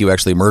look like you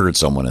actually murdered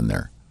someone in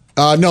there?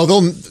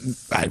 No,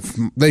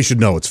 they should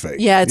know it's fake.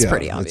 Yeah, it's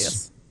pretty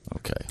obvious.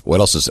 Okay. What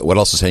else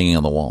is hanging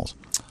on the walls?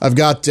 I've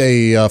got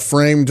a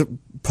framed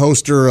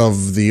poster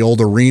of the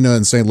old arena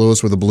in St.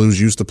 Louis where the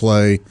Blues used to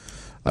play.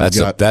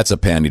 That's a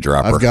panty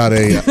dropper. I've got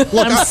a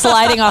look. I'm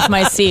sliding off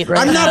my seat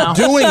right I'm now. not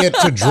doing it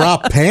to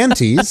drop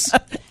panties.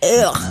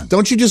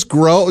 Don't you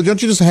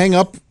just hang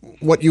up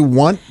what you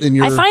want in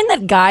your? I find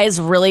that guys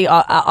really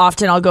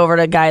often, I'll go over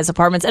to guys'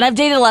 apartments, and I've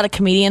dated a lot of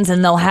comedians,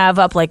 and they'll have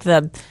up like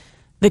the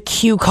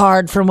cue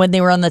card from when they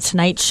were on the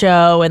Tonight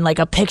Show, and like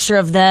a picture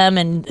of them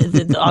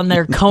and on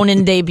their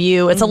Conan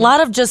debut. It's a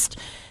lot of just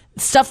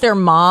stuff their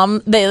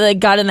mom they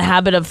got in the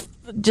habit of.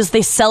 Just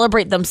they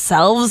celebrate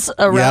themselves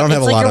around. Yeah, I don't have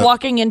it's a like lot you're of...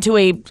 walking into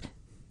a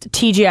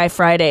TGI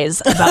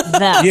Fridays about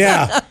them.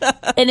 Yeah.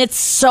 And it's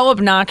so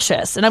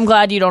obnoxious. And I'm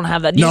glad you don't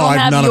have that. You No, don't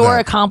have none of your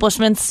that.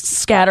 accomplishments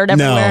scattered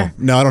everywhere.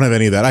 No, I don't have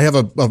any of that. I have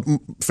a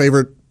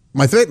favorite.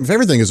 My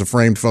favorite thing is a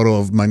framed photo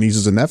of my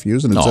nieces and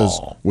nephews, and it says,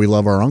 "We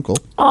love our uncle."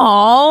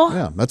 Aw.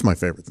 Yeah, that's my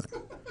favorite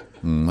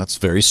thing. That's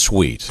very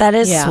sweet. That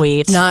is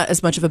sweet. Not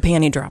as much of a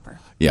panty dropper.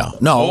 Yeah.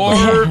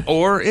 No.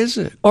 Or is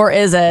it? Or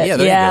is it? Yeah,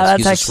 there you go. That's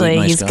He's a sweet, actually,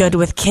 nice he's guy. good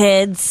with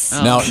kids.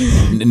 Now,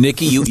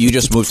 Nikki, you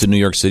just moved to New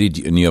York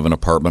City, and you have an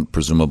apartment,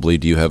 presumably.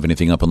 Do you have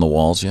anything up on the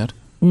walls yet?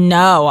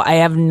 No, I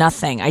have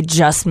nothing. I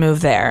just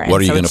moved there. What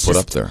are you going to put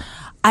up there?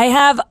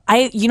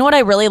 You know what I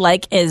really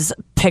like is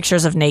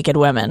pictures of naked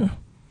women.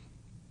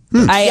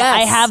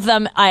 I have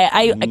them.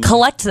 I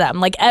collect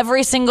them. Like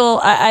every single.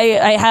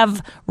 I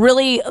have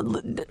really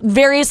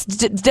various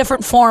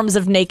different forms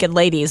of naked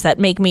ladies that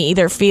make me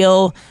either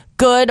feel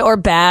good or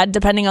bad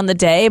depending on the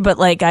day. But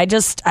like I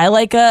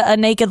like a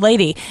naked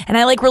lady, and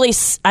I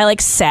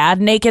like sad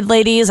naked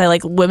ladies. I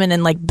like women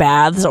in like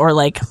baths or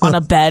like on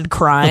a bed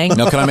crying.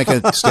 Now, can I make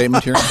a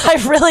statement here?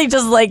 I really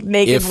just like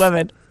naked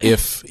women.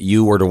 If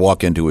you were to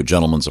walk into a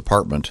gentleman's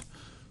apartment,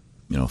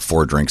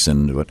 4 drinks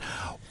into it,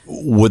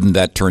 wouldn't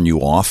that turn you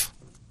off?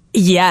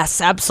 Yes,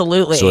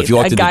 absolutely. So if you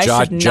walked a guy into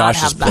should not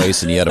Josh's have that.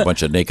 place and you had a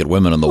bunch of naked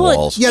women on the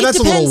walls, Yeah, that's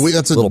depends.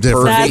 that's a Little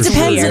different. pervy. It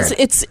depends. weird.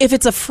 It's if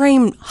it's a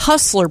framed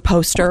hustler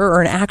poster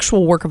or an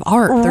actual work of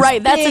art. There's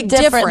Right, that's a big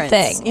different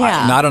difference. thing.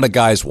 Yeah. not on a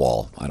guy's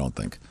wall, I don't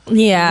think.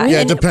 Yeah. Yeah,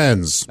 it And-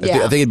 depends. I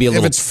think it'd be a If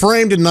little. it's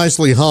framed and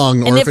nicely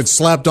hung, or And if if- it's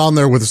slapped on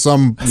there with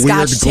some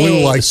weird Scotch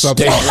glue-like tape.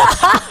 substance.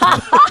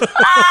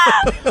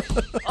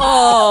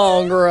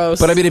 Oh, gross.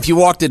 But I mean, if you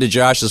walked into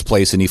Josh's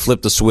place and he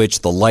flipped the switch,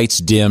 the lights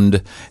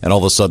dimmed, and all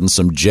of a sudden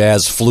some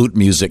jazz flute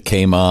music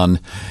came on,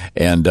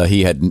 and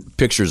he had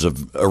pictures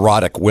of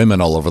erotic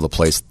women all over the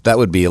place, that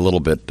would be a little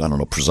bit, I don't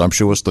know,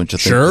 presumptuous, don't you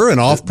think? Sure, and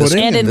off-putting.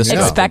 and and it's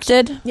yeah.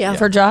 expected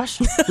for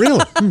Josh.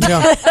 Really?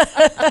 Yeah.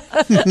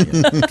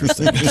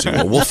 Interesting.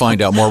 Well, we'll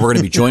find out more. We're going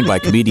to be joined by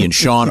comedian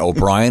Sean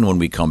O'Brien when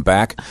we come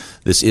back.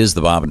 This is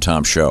the Bob and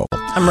Tom Show.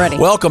 I'm ready.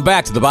 Welcome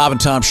back to the Bob and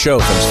Tom Show.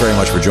 Thanks very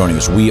much for joining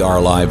us. We are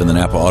live in the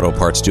Napa Auto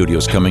Parts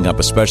Studios. Coming up,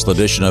 a special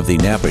edition of the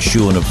Napa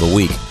Shoein' of the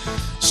Week,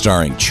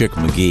 starring Chick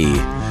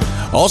McGee.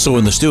 Also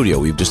in the studio,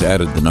 we've just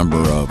added the number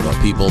of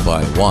people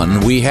by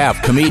 1. We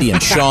have comedian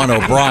Sean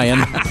O'Brien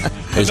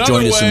has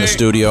joined us in the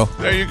studio.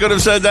 There, you could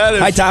have said that.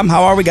 Hi, Tom.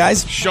 How are we,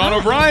 guys? Sean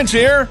O'Brien's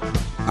here.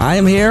 I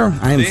am here.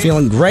 I am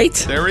feeling great.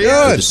 There he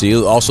Good to is. see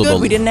you. Also, Good, the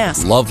we didn't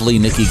ask. lovely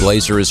Nikki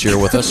Glaser is here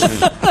with us.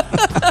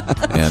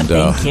 And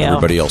Thank you.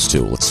 everybody else,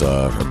 too. Let's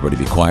everybody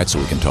be quiet so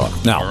we can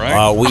talk. Now, All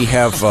right. we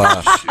have...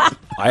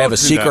 I have a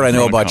secret that I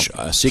know growing about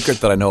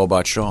that I know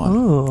about Sean.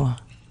 Ooh.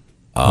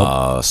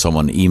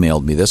 Someone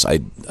emailed me this.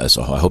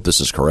 So I hope this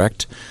is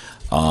correct.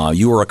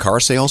 You were a car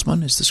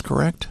salesman. Is this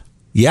correct?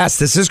 Yes,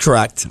 this is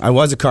correct. I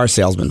was a car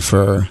salesman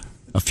for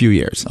a few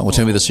years. Oh, well,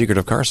 tell me the secret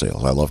of car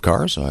sales. I love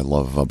cars. I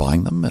love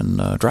buying them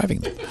and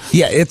driving them.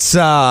 Yeah, it's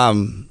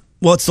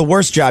it's the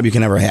worst job you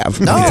can ever have. I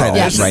can tell you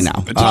Yes. that right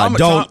now.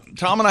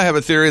 Tom and I have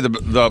a theory.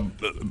 The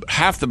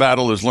half the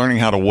battle is learning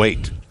how to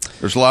wait.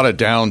 There's a lot of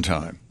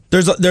downtime.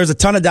 There's a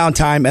ton of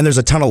downtime and there's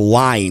a ton of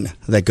line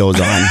that goes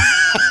on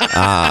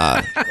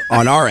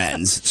our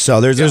ends.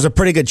 So there's a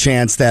pretty good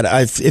chance that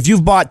if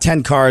you've bought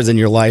 10 cars in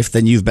your life,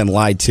 then you've been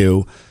lied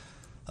to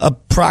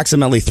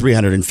approximately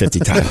 350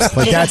 times.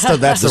 Like that's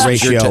the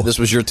ratio. This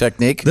was your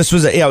technique? This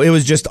was it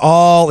was just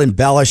all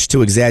embellished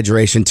to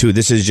exaggeration too.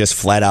 This is just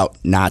flat out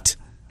not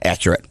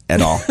accurate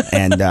at all.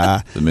 And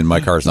I mean,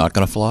 my car's not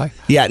going to fly?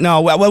 yeah,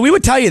 no, well, we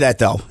would tell you that,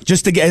 though,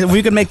 just to get, if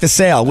we could make the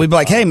sale. We'd be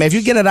like, hey, man, if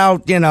you get it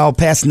out,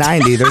 past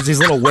 90, there's these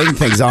little wing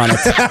things on it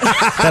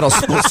that'll,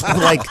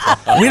 like,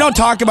 we don't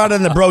talk about it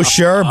in the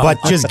brochure, but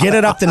just get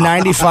it up to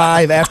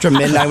 95 after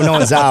midnight when no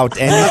one's out,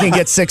 and you can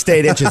get 6 to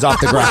 8 inches off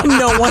the ground.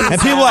 No one's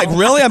And people are like,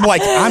 really? I'm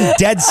like, I'm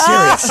dead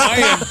serious. I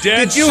am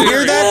dead Did you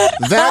hear that?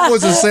 That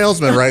was a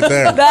salesman right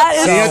there. That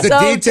is he had the so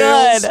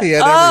details. good. He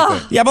had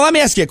everything. Yeah, but let me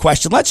ask you a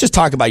question. Let's just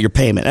talk about your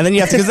payment, and then you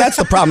have to, because that's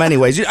the problem,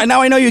 anyways.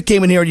 Now I know you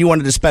came in here and you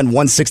wanted to spend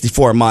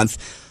 $164 a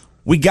month.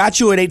 We got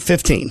you at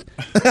 $815,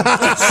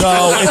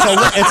 so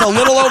it's a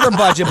little over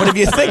budget. But if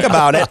you think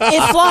about it,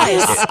 It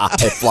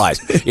flies. It flies.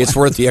 It's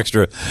worth the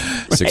extra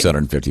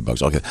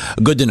 $650. Okay,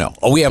 good to know.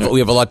 Oh, we have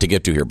a lot to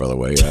get to here, by the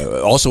way.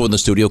 Also in the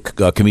studio,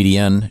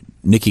 comedian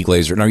Nikki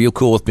Glaser. And are you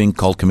cool with being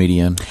called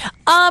comedian?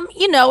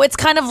 It's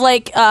kind of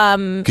like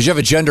Because you have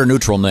a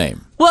gender-neutral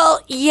name.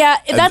 well, yeah,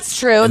 that's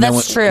true.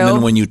 That's true. And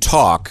then when you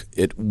talk,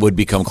 it would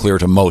become clear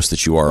to most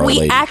that you are a we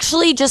lady.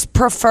 actually just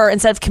prefer,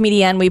 instead of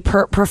comedian, we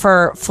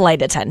prefer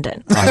flight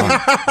attendant.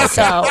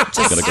 So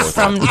just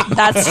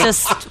that's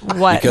just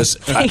what. Because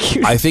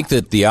I think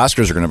that the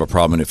Oscars are going to have a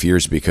problem in a few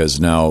years because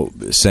now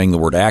saying the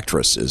word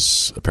actress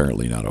is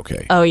apparently not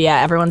okay. Oh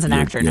yeah, everyone's an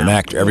actor You're now. an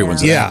actor.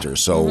 Everyone's an Yeah. actor.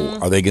 So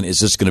are they going? Is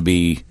this going to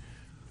be?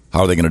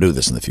 How are they going to do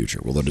this in the future?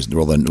 Will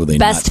they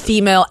Best not?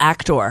 female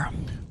actor.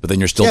 But then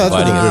you're still Yeah, that's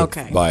dividing what it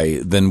they do. by.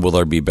 Then will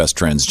there be best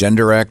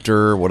transgender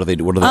actor? What do they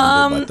do? What are they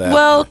going to do about that?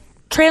 Well,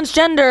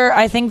 transgender,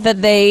 I think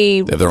that they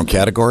have their own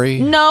category.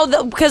 no,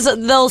 because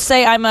they'll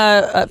say I'm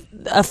a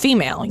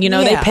female.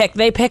 Yeah.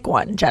 They pick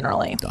one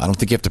generally. I don't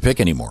think you have to pick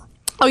anymore.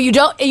 Oh, you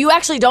don't. You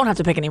actually don't have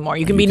to pick anymore.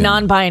 You can be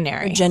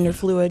non-binary. Gender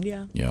fluid,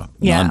 yeah. Yeah,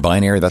 Yeah.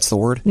 non-binary. That's the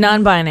word.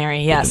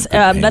 Non-binary, yes. Good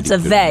handy, That's a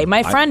good they. one.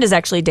 My friend is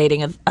actually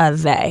dating a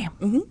they.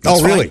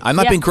 Oh, really? I'm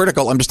not being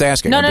critical. I'm just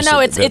asking. No, I'm no, just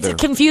no. saying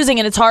It's confusing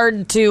and it's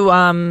hard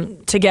to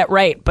get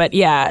right. But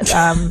yeah,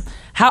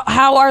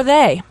 how are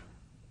they?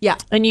 Yeah.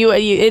 And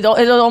it's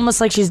almost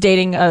like she's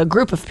dating a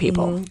group of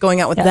people. Going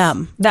out with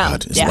them.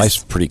 God, Yes.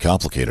 life's pretty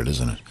complicated,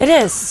 isn't it? It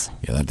is.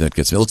 Yeah, that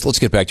gets. Let's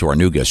get back to our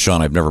new guest,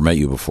 Sean. I've never met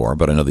you before,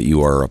 but I know that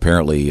you are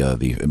apparently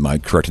am I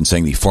correct in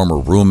saying the former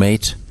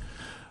roommate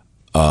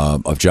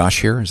of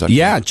Josh here? Is that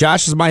yeah, correct?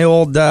 Josh is my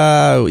old.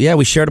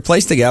 We shared a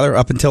place together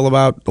up until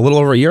about a little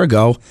over a year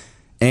ago,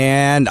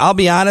 and I'll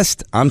be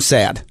honest, I'm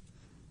sad.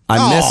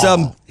 I miss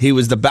him. He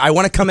was I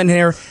want to come in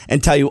here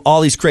and tell you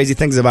all these crazy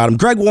things about him.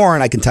 Greg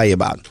Warren, I can tell you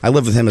about. I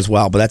live with him as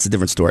well, but that's a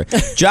different story.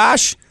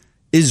 Josh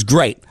is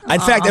great.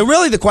 In fact,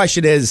 really the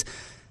question is,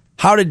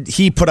 how did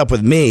he put up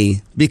with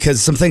me?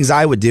 Because some things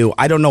I would do,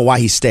 I don't know why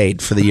he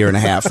stayed for the year and a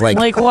half.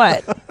 Like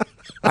what?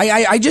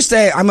 I just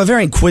I'm a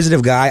very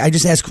inquisitive guy. I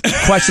just ask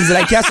questions that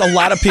I guess a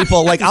lot of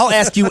people like. I'll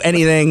ask you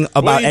anything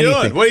about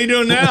anything. What are you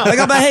doing now? Like,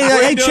 I'm like,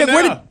 hey, chick,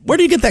 where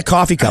do you get that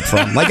coffee cup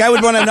from? Like, I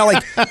would want to know,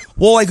 like,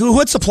 well, like,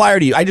 what supplier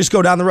do you? I just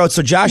go down the road.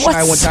 So Josh and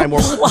I one time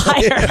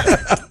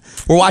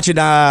we're watching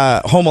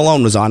Home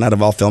Alone was on out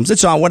of all films.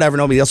 It's on, whatever,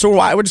 nobody else. So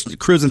we're just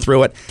cruising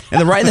through it,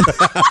 and then right in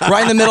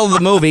the middle of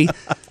the movie,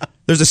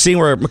 there's a scene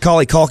where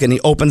Macaulay Culkin, he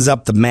opens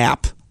up the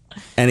map.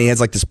 And he has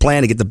like this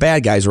plan to get the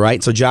bad guys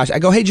right. So I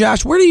go, hey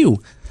Josh, where do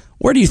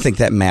you think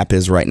that map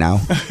is right now?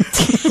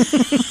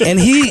 And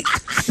he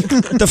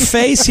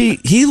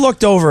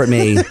looked over at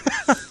me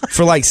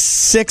for like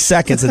 6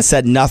 seconds and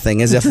said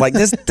nothing, as if like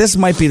this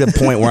might be the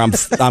point where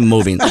I'm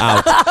moving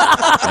out.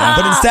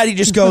 But instead he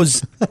just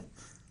goes,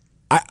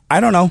 I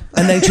don't know.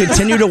 And then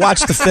continued to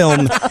watch the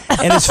film,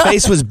 and his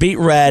face was beet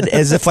red,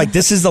 as if like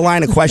this is the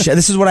line of question.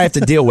 This is what I have to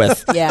deal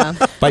with. Yeah.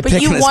 By But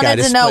picking you this guy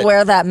wanted to know split.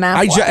 where that map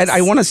was. I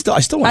still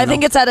want to know. I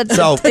think it's at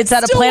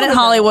a Planet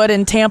Hollywood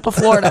in Tampa,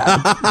 Florida,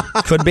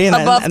 could be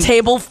above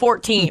table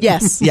 14.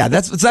 Yes. Yeah,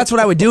 that's what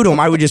I would do to him.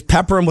 I would just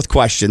pepper him with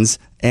questions,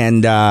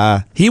 and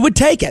he would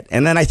take it.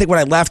 And then I think when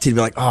I left, he'd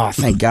be like, "Oh,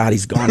 thank God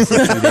he's gone for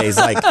a few days."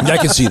 Like, I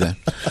can see that.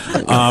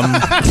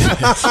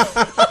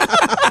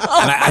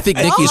 And I think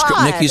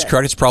Nikki's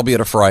credit's probably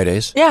at a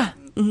Fridays. Yeah.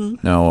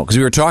 No, because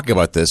we were talking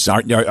about this.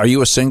 Are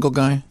you a single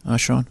guy,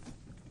 Sean?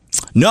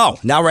 no,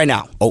 not right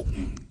now. Oh,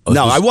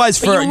 No, I was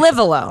for. But you live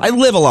alone. I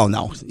live alone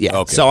though. Yeah.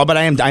 Okay. So, but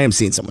I am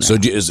seeing someone. So, now.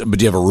 but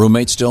do you have a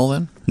roommate still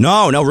then?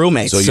 No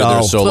roommates. So you're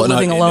there solo. What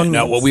living alone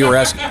Now, means. what we were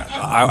asking,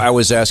 I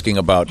was asking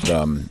about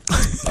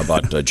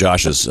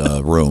Josh's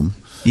room.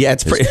 Yeah,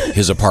 it's pretty.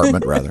 His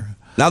apartment, rather.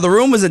 Now the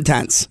room was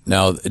intense.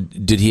 Now,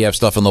 did he have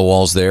stuff on the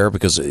walls there?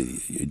 Because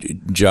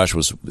Josh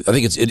was. I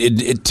think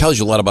it tells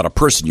you a lot about a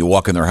person. You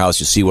walk in their house,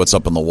 you see what's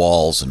up on the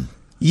walls, and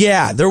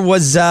Yeah, there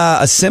was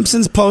a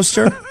Simpsons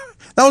poster.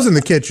 That was in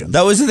the kitchen.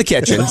 That was in the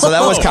kitchen, so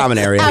that was common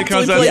area.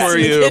 Because that's Yes. where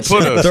you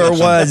put a There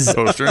was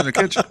poster in the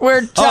kitchen.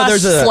 Where Josh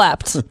there's a-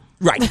 slept.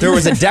 Right. There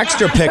was a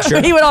Dexter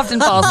picture. He would often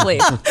fall asleep.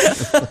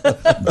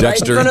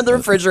 Dexter. In front of the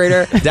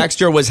refrigerator.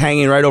 Dexter was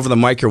hanging right over the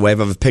microwave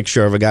of a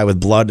picture of a guy with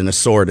blood and a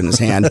sword in his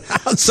hand.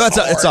 So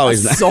it's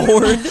always nice.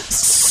 Sword.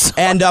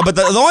 And but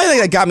the only thing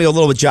that got me a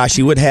little with Josh,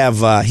 he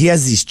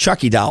has these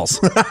Chucky dolls,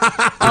 which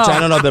I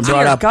don't know have been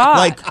brought dear up. God.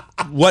 Like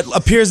what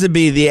appears to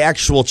be the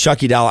actual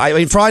Chucky doll. I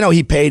mean, for all I know,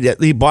 he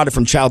bought it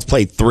from Child's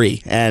Play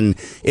 3, and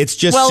it's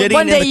just sitting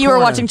one in day the you corner.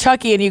 were watching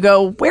Chucky, and you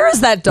go, "Where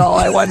is that doll?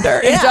 I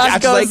wonder." And Josh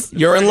goes, like,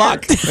 "You're in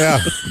luck." Yeah,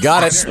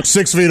 Got it.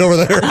 6 feet over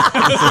there.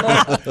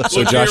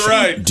 So, Josh,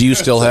 do you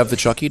still have the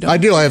Chucky doll? I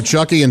do. I have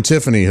Chucky and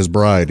Tiffany, his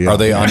bride. Yeah. Are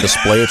they on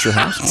display at your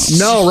house?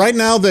 No, right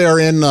now they are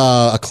in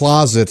a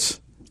closet.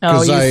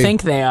 "Oh, you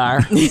think they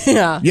are?"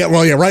 Yeah. Yeah,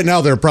 well, yeah. Right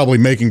now they're probably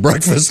making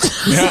breakfast.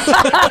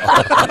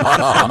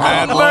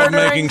 Mad love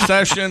making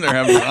session. They're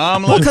having an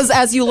omelet. Because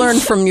as you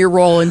learned from your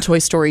role in Toy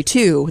Story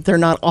 2, they're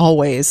not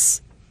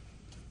always.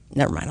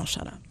 Never mind. I'll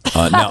shut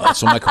up. Now,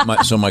 so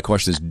my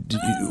question is,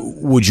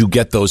 would you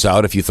get those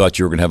out if you thought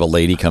you were going to have a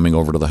lady coming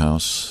over to the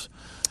house?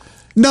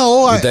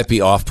 No, Would that be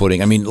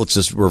off-putting? I mean, let's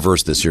just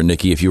reverse this here,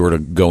 Nikki. If you were to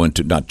go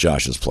into, not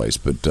Josh's place,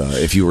 but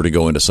if you were to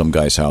go into some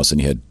guy's house and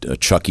you had a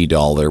Chucky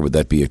doll there, would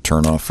that be a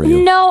turnoff for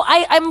you? No,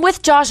 I'm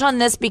with Josh on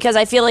this because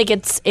I feel like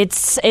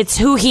it's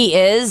who he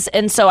is,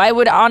 and so I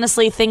would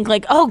honestly think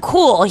like, oh,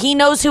 cool, he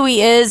knows who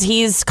he is,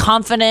 he's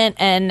confident,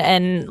 and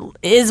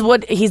is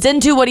what he's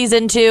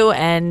into,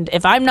 and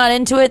if I'm not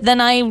into it, then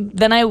I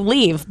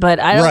leave. But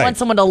I don't want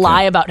someone to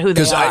lie about who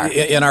they are.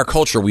 Because in our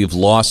culture, we've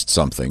lost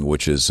something,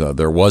 which is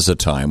there was a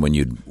time when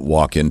you'd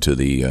walk into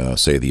the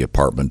say the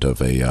apartment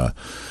of a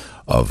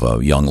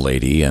young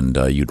lady and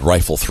you'd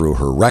rifle through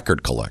her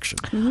record collection,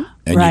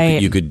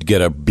 and you could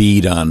get a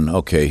bead on.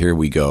 Okay, here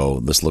we go.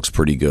 This looks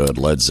pretty good.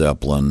 Led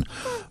Zeppelin,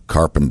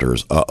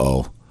 Carpenters.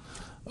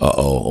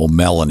 Oh,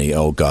 Melanie.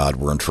 Oh, God,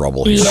 we're in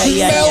trouble here.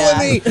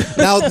 Melanie.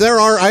 Now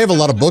I have a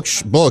lot of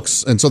books,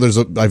 and so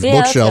I have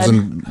bookshelves,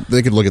 and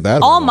they could look at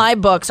that. All my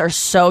books are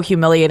so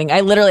humiliating.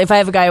 I literally, if I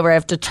have a guy over, I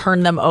have to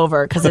turn them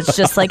over because it's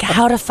just like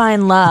how to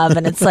find love,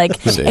 and it's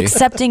like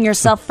accepting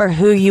yourself for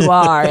who you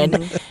are,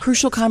 and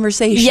crucial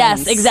conversations.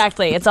 Yes,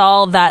 exactly. It's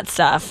all that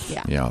stuff.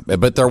 Yeah.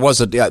 But there was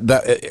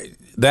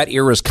that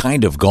era's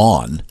kind of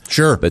gone.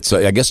 Sure. But so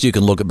I guess you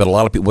can look at. But a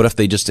lot of people. What if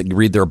they just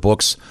read their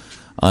books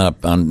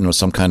on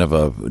some kind of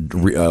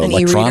electronic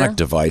e-reader?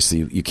 device?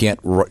 You can't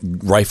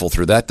rifle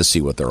through that to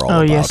see what they're all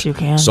about. Oh, yes, you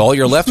can. So all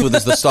you're left with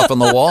is the stuff on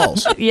the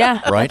walls.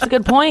 Yeah, right. That's a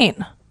good point.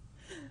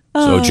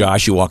 So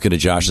Josh, you walk into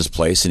Josh's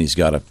place and he's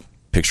got a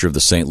picture of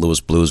the St.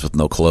 Louis Blues with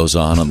no clothes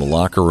on in the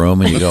locker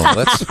room, and you go,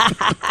 "That's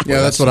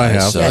that's what I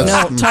have."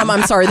 No, Tom,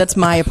 I'm sorry, that's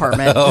my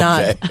apartment.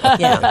 Okay.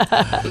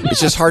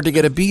 It's just hard to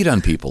get a beat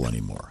on people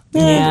anymore.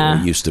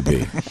 Yeah, It used to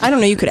be. I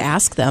don't know. You could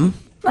ask them.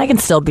 I can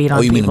still beat on people.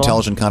 Oh, you mean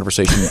intelligent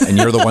conversation? And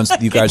you're the ones.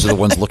 You guys are the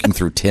ones looking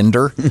through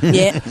Tinder.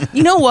 Yeah.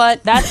 You know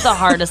what? That's the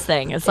hardest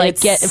thing. It's like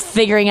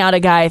figuring out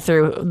a guy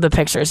through the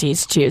pictures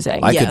he's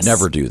choosing. I could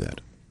never do that.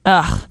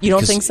 You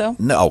don't think so?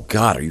 No,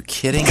 God, are you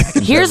kidding?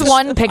 Here's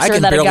one picture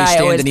that a guy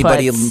always stand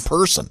anybody puts. in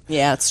person.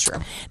 Yeah, it's true.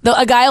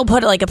 A guy will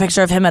put like a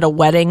picture of him at a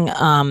wedding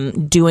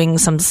doing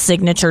some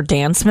signature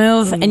dance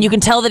move, and you can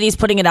tell that he's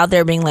putting it out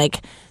there being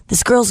like,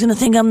 this girl's going to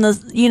think I'm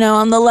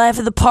the life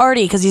of the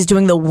party because he's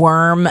doing the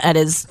worm at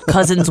his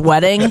cousin's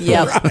wedding.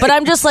 Yeah. Right. But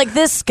I'm just like,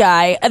 this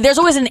guy, there's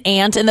always an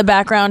aunt in the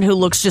background who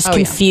looks just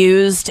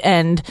confused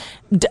and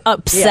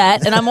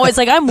upset. And I'm always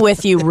like, I'm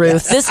with you,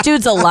 Ruth. This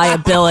dude's a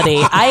liability.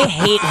 I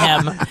hate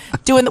him.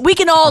 We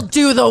can all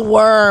do the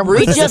worm.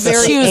 Ruth we just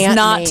choose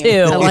not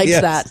to. I like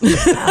that.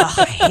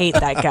 I hate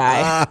that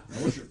guy.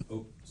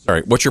 All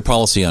right, what's your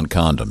policy on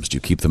condoms? Do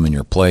you keep them in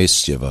your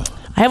place? Do you have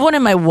I have one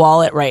in my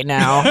wallet right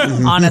now,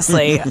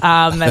 honestly.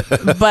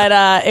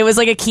 But it was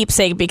like a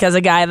keepsake because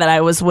a guy that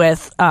I was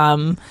with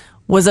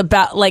was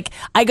about, like,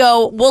 I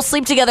go, we'll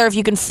sleep together if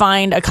you can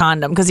find a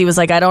condom. Because he was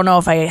like, I don't know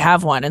if I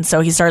have one. And so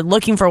he started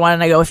looking for one.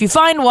 And I go, if you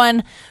find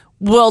one,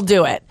 we'll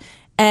do it.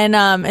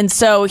 And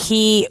so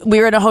we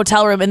were in a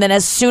hotel room, and then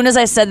as soon as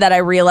I said that, I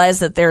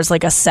realized that there's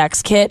like a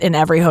sex kit in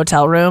every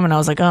hotel room, and I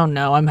was like, oh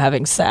no, I'm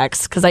having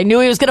sex, because I knew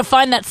he was going to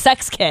find that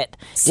sex kit.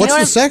 What's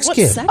the sex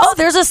kit? Oh,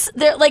 there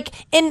like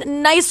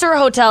in nicer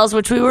hotels,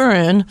 which we were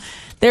in,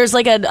 there's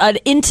like an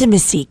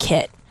intimacy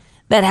kit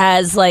that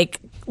has like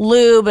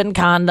lube and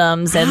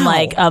condoms and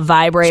like a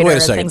vibrator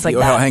and things like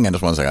that. Hang on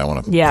just one second. I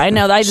want to. Yeah, I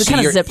know. I just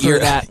kind of zipped through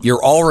that.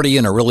 You're already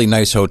in a really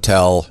nice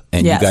hotel,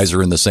 and you guys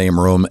are in the same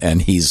room,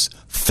 and he's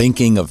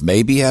thinking of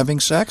maybe having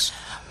sex?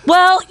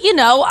 Well,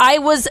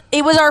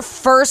 it was our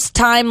first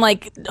time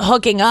like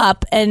hooking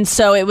up, and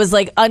so it was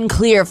like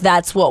unclear if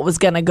that's what was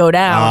going to go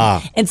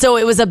down. And so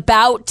it was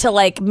about to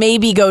like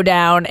maybe go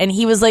down, and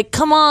he was like,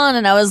 "Come on."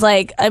 And I was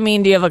like, "I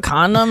mean, do you have a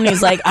condom?" And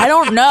he's like, "I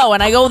don't know."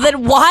 And I go,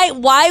 "Then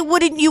why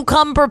wouldn't you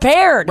come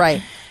prepared?"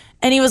 Right.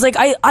 And he was like,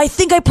 I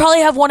think I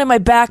probably have one in my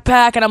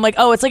backpack. And I'm like,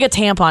 oh, it's like a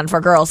tampon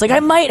for girls. Like, I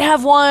might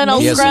have one.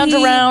 I'll scrounge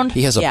around.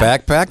 He has a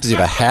backpack? Does he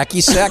have a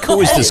hacky sack? Who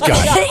is this guy?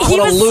 He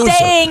was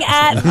staying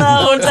at the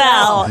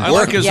hotel. I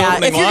like his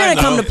opening if you're line, going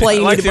to come though. to play,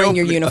 you I like need to the bring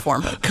your opening-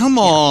 uniform. Come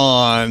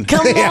on.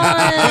 Come on.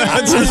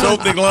 That's his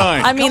opening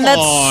line. I mean, Come that's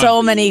on.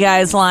 so many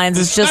guys' lines.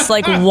 It's just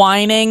like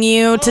whining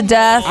you to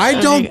death. I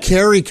don't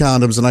carry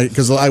condoms, and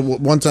because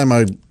one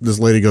time this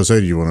lady goes, "Hey,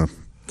 do you want to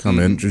come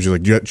in?" She's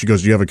like, she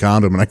goes, "Do you have a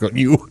condom?" And I go,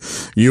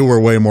 "You were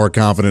way more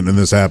confident in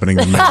this happening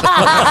than me."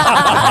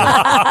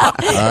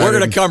 We're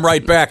going to come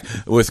right back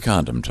with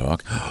Condom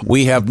Talk.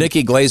 We have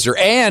Nikki Glaser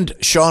and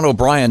Sean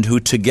O'Brien, who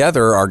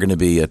together are going to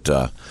be at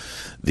the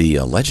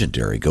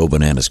legendary Go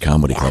Bananas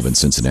Comedy Club in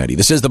Cincinnati.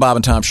 This is the Bob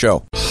and Tom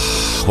Show.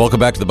 Welcome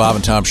back to the Bob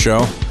and Tom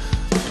Show.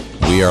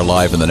 We are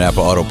live in the Napa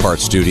Auto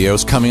Parts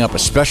studios. Coming up, a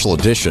special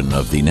edition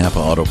of the Napa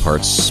Auto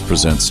Parts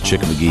presents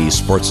Chick McGee,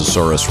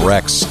 Sportsosaurus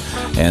Rex,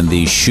 and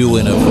the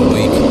shoe-in of the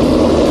week.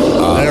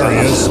 There he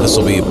is. This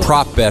will be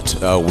prop bet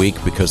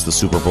week because the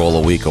Super Bowl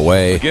a week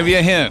away. I'll give you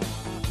a hint.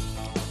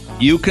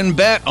 You can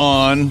bet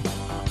on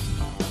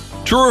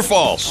true or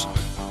false.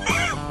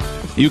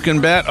 You can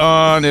bet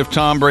on if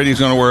Tom Brady's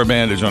going to wear a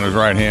bandage on his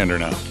right hand or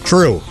not.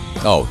 True.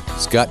 Oh,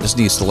 does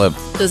he still have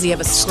Does he have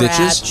a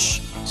scratch?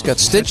 stitches? He's got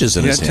stitches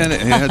in his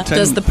hand.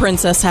 Does the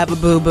princess have a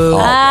boo-boo?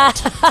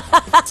 Let's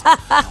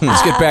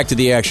get back to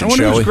the action,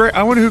 shall we?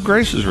 I wonder who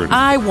Grace is rooting.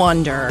 I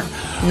wonder.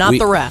 Not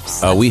the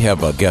refs. We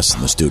have guests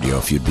in the studio,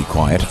 if you'd be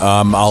quiet.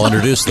 I'll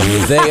introduce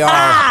them. They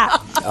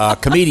are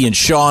comedian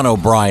Sean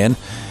O'Brien,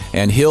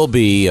 and he'll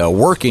be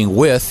working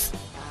with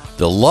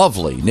the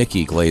lovely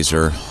Nikki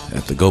Glaser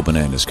at the Go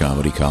Bananas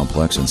Comedy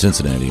Complex in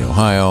Cincinnati,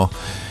 Ohio.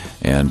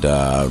 And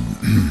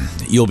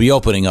you'll be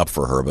opening up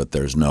for her, but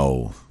there's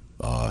no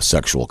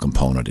sexual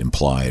component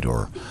implied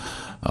or...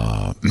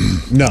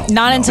 No.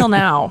 Not until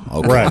now.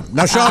 Okay. Right.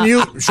 Now, Sean,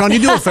 you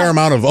do a fair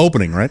amount of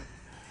opening, right?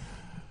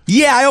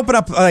 Yeah, I open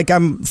up like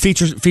I'm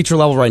feature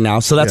level right now,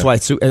 so that's why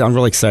I'm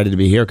really excited to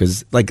be here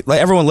because like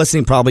everyone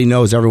listening probably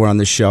knows everyone on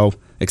this show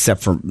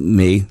except for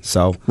me.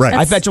 So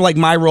I bet you like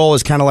my role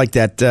is kind of like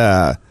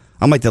that.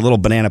 I'm like the little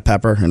banana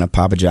pepper in a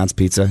Papa John's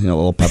pizza, a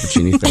little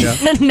peppercini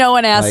thing. No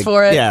one asked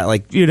for it. Yeah,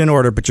 like you didn't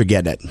order, but you're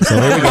getting it. So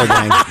here we go,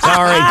 gang.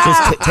 Sorry,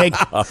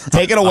 just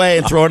take it away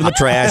and throw it in the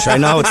trash. I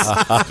know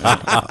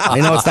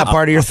it's not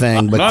part of your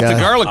thing, but not the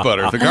garlic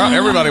butter.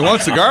 Everybody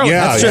wants the garlic.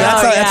 Yeah, butter.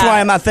 That's why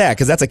I'm not that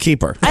because that's a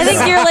keeper. I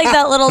think you're like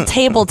that little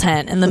table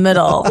tent in the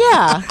middle.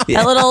 Yeah.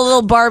 That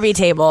little Barbie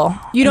table.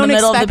 You don't in the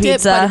middle expect of the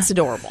pizza, it, but it's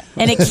adorable.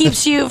 and it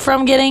keeps you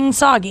from getting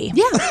soggy.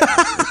 Yeah.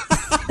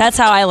 That's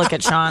how I look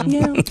at Sean.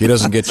 Yeah. He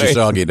doesn't get you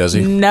soggy, does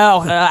he?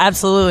 No,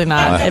 absolutely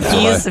not.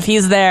 If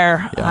he's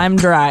there, I'm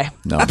dry.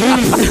 No.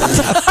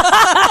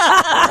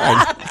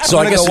 So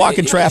I guess walk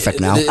in traffic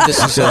now.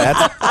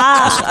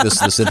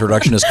 This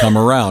introduction has come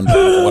around.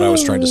 What I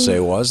was trying to say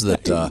was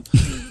that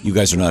you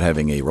guys are not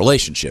having a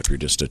relationship. You're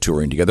just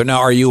touring together. Now,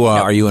 are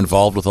you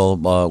involved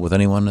with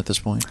anyone at this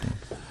point?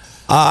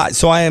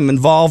 So I am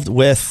involved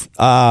with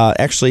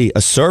actually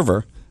a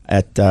server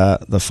at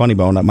the Funny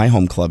Bone at my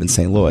home club in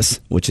St. Louis,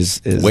 which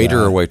is waiter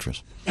or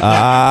waitress?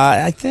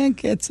 I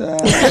think it's a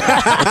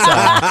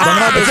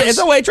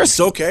waitress. It's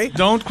okay.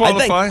 Don't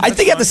qualify. I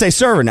think you have to say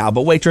server now,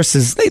 but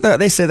waitresses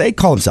they say they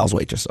call themselves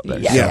waitress.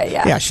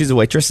 Yeah, she's a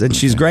waitress and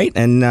she's great,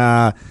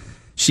 and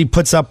she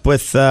puts up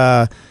with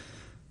the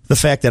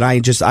fact that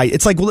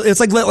it's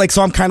like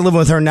so I'm kind of living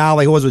with her now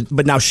like it was,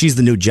 but now she's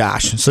the new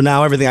Josh. So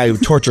now everything I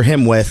torture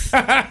him with.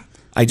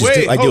 I do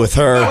with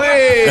her.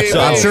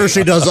 So I'm sure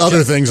she does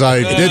other things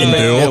I didn't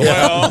do.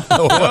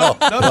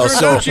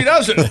 So she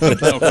doesn't.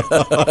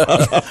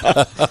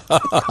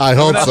 I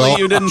hope so.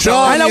 You didn't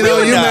Sean, you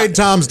made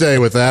Tom's day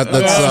with that.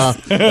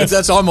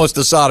 That's almost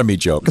a sodomy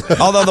joke.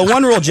 Although the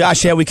one rule,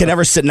 Josh, we could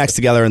never sit next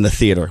together in the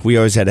theater. We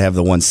always had to have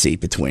the one seat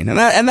between, and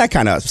that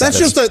kind of.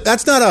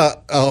 That's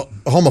not a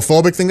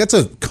homophobic thing. That's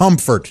a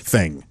comfort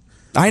thing.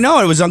 I know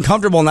it was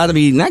uncomfortable not to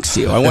be next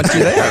to you. I want you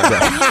there.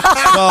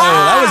 So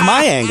that was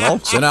my angle.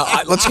 So now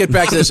let's get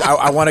back to this.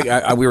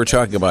 We were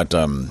talking about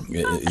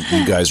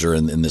you guys are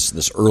in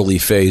this early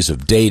phase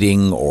of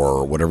dating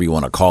or whatever you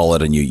want to call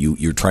it, and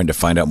you're trying to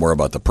find out more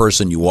about the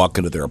person. You walk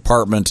into their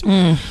apartment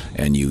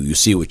and you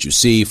see what you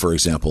see. For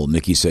example,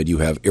 Nikki said you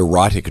have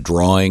erotic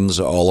drawings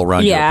all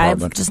around your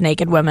apartment. Yeah, just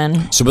naked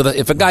women. So, but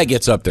if a guy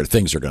gets up there,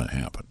 things are going to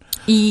happen.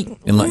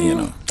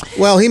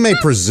 Well, he may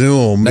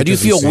presume. Now, do you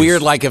feel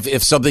weird, like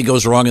if something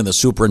goes wrong and the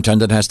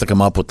superintendent has to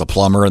come up with the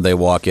plumber and they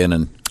walk in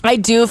and... I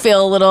do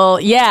feel a little,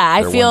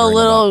 I feel a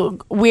little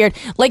weird.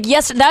 Like,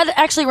 that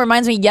actually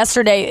reminds me,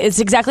 yesterday, it's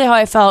exactly how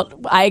I felt.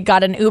 I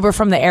got an Uber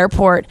from the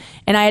airport,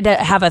 and I had to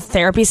have a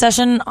therapy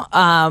session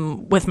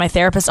with my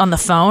therapist on the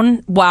phone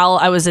while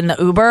I was in the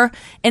Uber.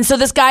 And so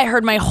this guy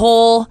heard my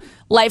whole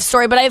life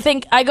story, but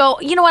I go,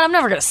 you know what, I'm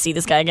never going to see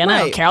this guy again. Right. I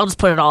don't care. I'll just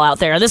put it all out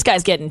there. This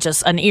guy's getting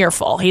just an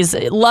earful. He's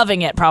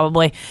loving it,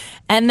 probably.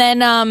 And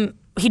then...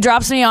 he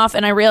drops me off,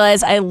 and I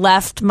realize I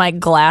left my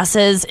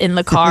glasses in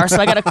the car, so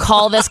I got to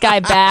call this guy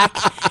back.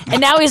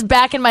 And now he's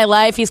back in my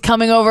life. He's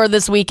coming over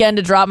this weekend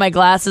to drop my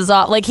glasses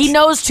off. Like, he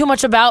knows too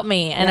much about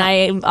me, and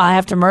I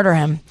have to murder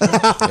him.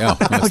 Yeah,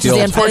 which is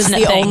the unfortunate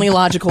thing. The only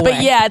logical way.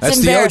 But yeah, it's that's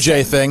embarrassing.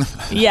 the OJ thing.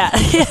 Yeah.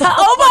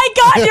 Oh my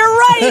God, you're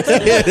right.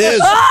 It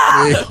is.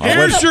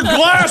 Here's your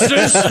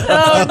glasses.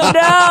 Oh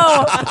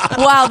no!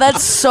 Wow,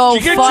 that's so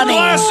Get funny.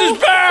 your glasses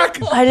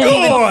back. I didn't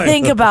even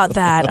think about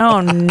that.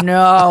 Oh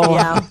no!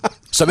 Yeah.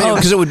 So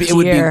because it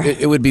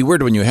would be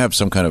weird when you have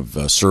some kind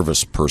of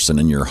service person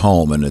in your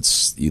home and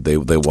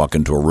they walk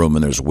into a room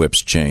and there's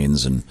whips,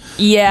 chains, and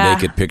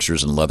naked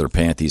pictures and leather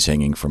panties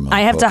hanging from.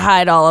 I have to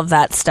hide all of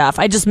that stuff.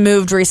 I just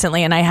moved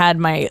recently and I had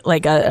my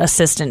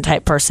assistant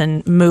type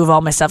person move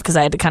all my stuff because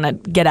I had to kind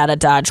of get out of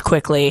Dodge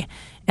quickly.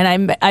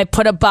 And I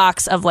put a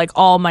box of like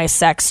all my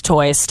sex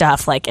toy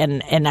stuff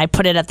and I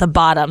put it at the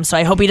bottom. So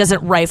I hope he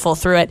doesn't rifle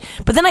through it.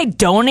 But then I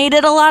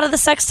donated a lot of the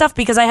sex stuff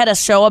because I had a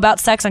show about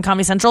sex on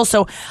Comedy Central.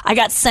 So I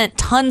got sent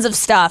tons of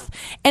stuff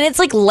and it's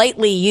like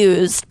lightly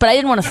used, but I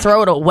didn't want to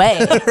throw it away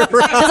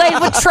because I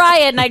would try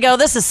it and I go,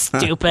 this is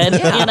stupid,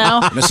 you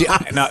know?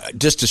 Now,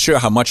 just to show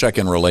how much I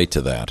can relate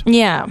to that.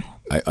 Yeah.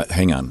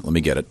 Hang on, let me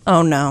get it.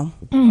 Oh no.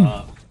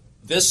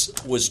 This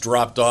was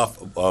dropped off.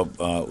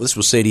 This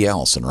was Sadie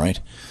Allison, right?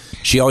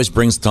 She always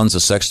brings tons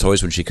of sex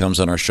toys when she comes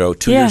on our show.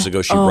 2 years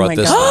ago, she brought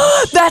this.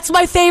 That's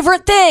my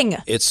favorite thing.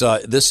 That's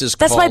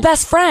my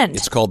best friend.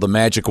 It's called the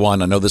Magic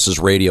Wand. I know this is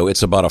radio.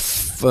 It's about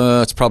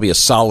it's probably a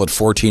solid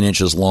 14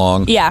 inches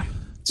long. Yeah.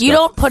 You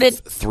don't put it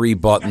 3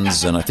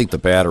 buttons, and I think the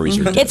batteries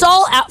are. It's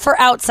all out for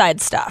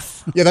outside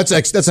stuff. Yeah, that's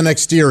an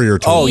exterior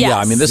toy. Oh yeah,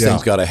 I mean this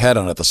thing's got a head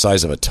on it the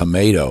size of a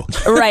tomato.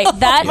 Right,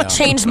 that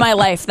changed my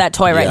life. That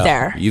toy right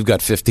there. You've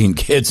got 15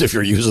 kids if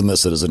you're using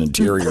this as an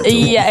interior tool.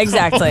 Yeah,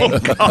 exactly. I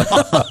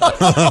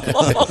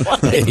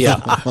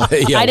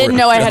didn't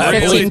know I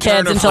had 15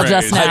 kids until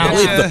just now.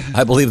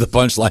 I believe the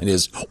punchline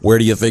is, where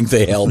do you think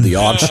they held the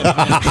auction?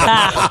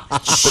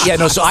 But yeah,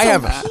 no. So I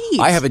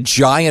have a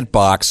giant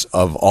box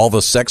of all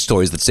the sex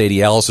toys that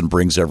Sadie Allison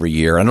brings every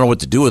year. I don't know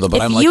what to do with them,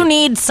 but if you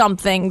need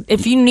something,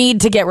 if you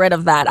need to get rid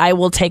of that, I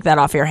will take that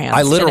off your hands.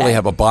 I literally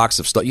have a box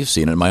of stuff. You've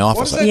seen it in my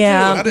office. What does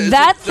that do?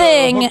 That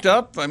thing hooked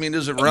up. I mean,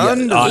 does it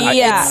run?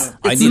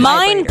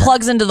 Mine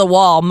plugs into the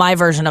wall. My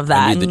version of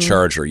that. I need the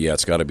charger. Yeah,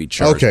 it's got to be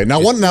charged. Okay, now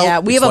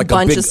we have a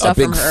bunch of stuff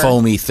a big from her.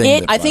 foamy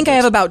thing. I think I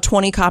have about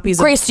 20 copies.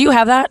 Grace, do you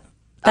have that?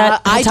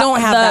 I don't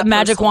have the that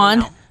magic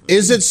wand. No.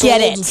 Is it sold?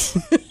 Get it.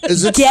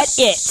 Is it Get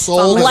it.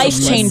 sold A life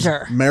as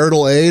changer.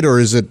 Marital aid, or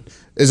is it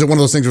one of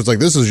those things where it's like,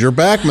 this is your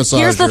back massager?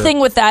 Here's the thing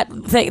with that.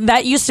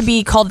 That used to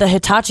be called the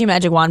Hitachi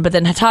Magic Wand, but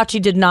then Hitachi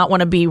did not want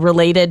to be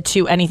related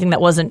to anything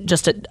that wasn't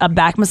just a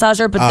back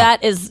massager. But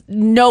that is,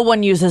 no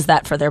one uses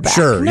that for their back.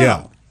 Sure,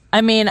 yeah. I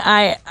mean,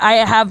 I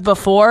have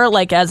before,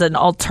 like as an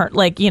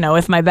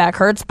if my back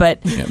hurts,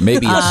 but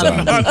maybe it's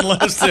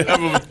unless they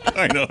have a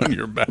vagina on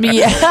your back.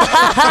 Yeah.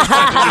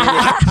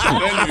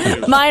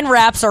 Mine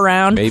wraps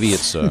around. Maybe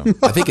it's.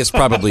 I think it's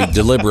probably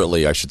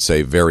deliberately, I should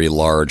say, very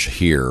large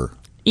here.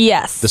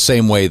 Yes. The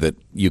same way that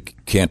you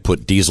can't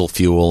put diesel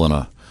fuel in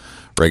a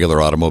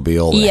regular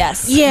automobile.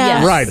 Yes.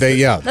 Yeah. Right.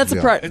 That's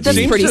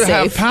Seems pretty to safe.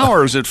 have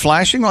power. Is it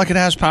flashing like it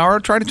has power?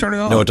 Try to turn it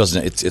on. No, it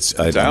doesn't. It's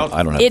out.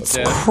 I don't have. It's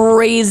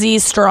crazy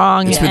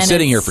strong. It's been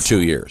sitting here for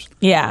 2 years.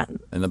 Yeah.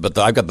 But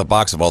I've got the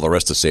box of all the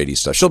rest of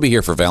Sadie's stuff. She'll be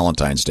here for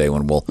Valentine's Day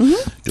when we'll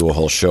do a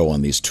whole show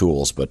on these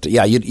tools. But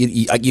yeah,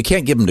 you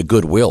can't give them to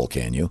Goodwill,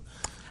 can you?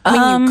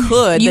 I mean, you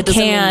could. You that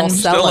doesn't mean can. we'll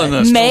sell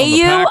it. May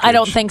you? Package. I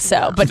don't think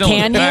so. But Still in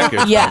can the you?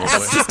 package, Yes.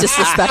 That's just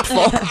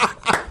disrespectful.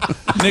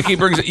 Nikki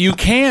brings it. You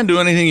can do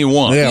anything you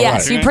want. Yeah,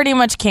 Yes, right. you pretty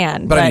much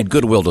can. But I mean,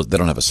 Goodwill, they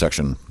don't have a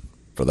section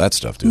for that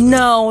stuff, do they?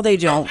 No, they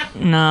don't.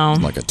 No.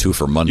 Like a 2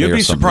 for Monday You'd or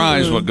be something.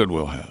 surprised what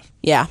Goodwill has.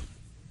 Yeah.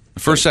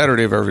 The first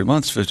Saturday of every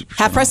month, 50%.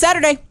 Half price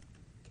Saturday.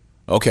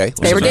 Okay.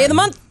 Favorite day of the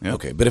month. Yeah.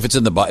 Okay, but if it's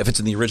in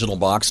the original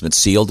box and it's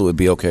sealed, it would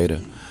be okay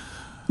to.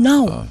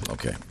 No.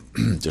 Okay,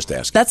 just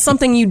ask. That's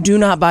something you do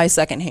not buy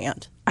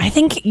secondhand. I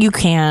think you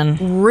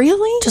can.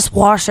 Really? Just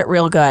wash it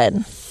real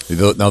good.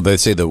 No, they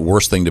say the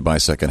worst thing to buy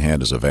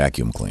secondhand is a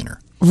vacuum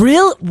cleaner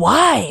Real?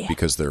 Why?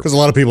 because they're. Because a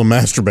lot of people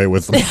masturbate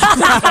with them. Isn't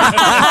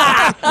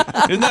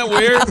that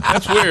weird?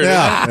 That's weird.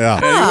 Yeah, isn't it?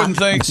 yeah. You wouldn't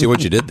think See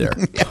what you did there.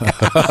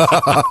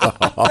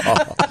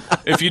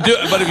 if you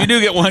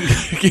do get one,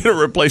 get a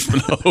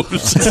replacement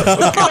hose.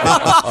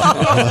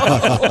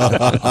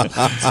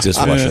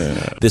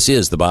 Dishwasher. This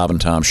is the Bob and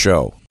Tom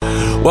Show.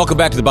 Welcome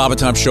back to the Bob and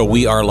Tom Show.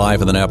 We are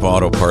live in the Napa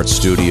Auto Parts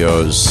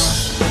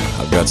Studios.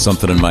 I've got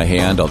something in my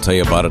hand. I'll tell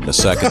you about it in a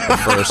second. But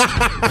first,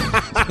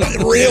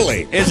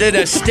 Really? Is it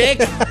a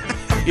stick?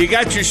 You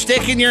got your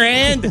stick in your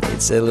hand?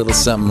 it's a little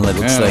something that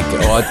looks like.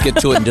 Oh, I'll get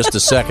to it in just a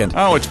second.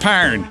 Oh, it's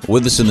Parn.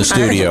 With us in the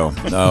studio,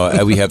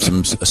 we have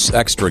some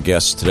extra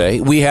guests today.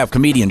 We have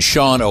comedian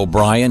Sean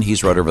O'Brien.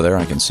 He's right over there.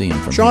 I can see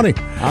him from Shawnee,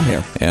 here. I'm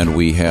here. And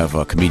we have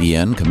a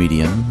comedian,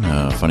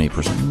 funny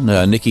person,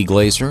 Nikki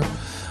Glaser.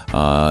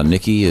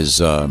 Nikki is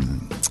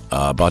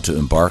about to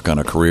embark on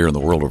a career in the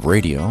world of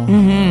radio,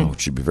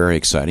 which should be very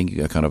exciting. You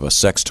got kind of a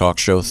sex talk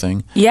show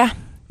thing. Yeah.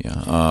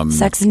 Yeah.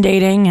 Sex and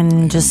dating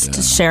and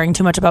just sharing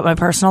too much about my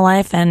personal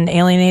life and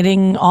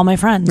alienating all my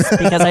friends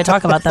because I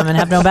talk about them and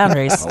have no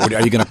boundaries.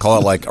 Are you going to call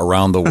it like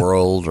Around the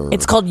World? Or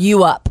It's called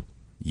You Up.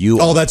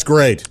 Oh, that's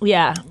great.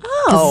 Yeah.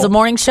 This is a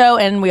morning show,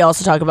 and we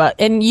also talk about,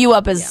 and You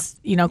Up is,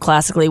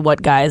 classically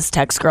what guys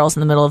text girls in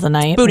the middle of the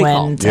night. Booty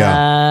when, call.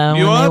 Yeah.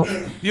 You up?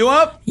 You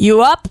up?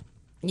 You Up?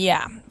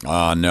 Yeah.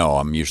 No,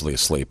 I'm usually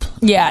asleep.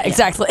 Yeah,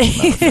 exactly.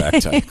 In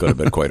fact, I go to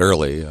bed quite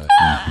early.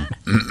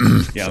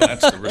 Yeah,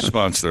 that's the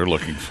response they're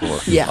looking for.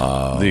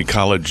 Yeah. The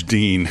college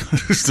dean.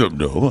 So,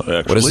 no,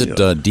 actually, What is it?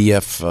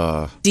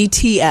 DF?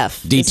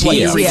 DTF. is what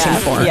you're reaching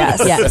for.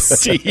 Yes.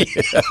 Yes.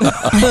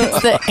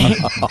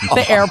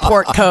 the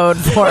airport code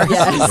for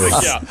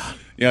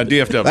Yeah,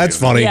 DFW. That's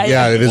funny.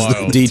 Yeah, it is.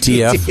 Wild.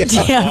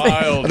 DTF.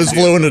 Wild. I just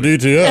flew into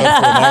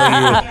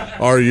DTF.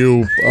 Are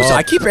you? So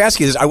I keep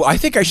asking this. I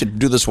think I should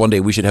do this one day.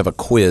 We should have a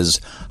quiz.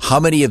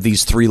 How many of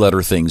these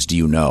 3-letter things do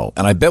you know?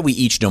 And I bet we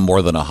each know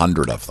more than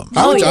 100 of them.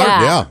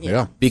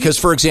 Yeah. Because,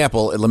 for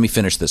example, let me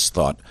finish this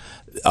thought.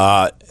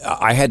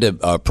 I had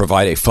to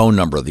provide a phone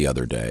number the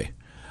other day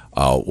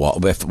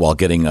while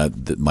getting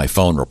my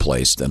phone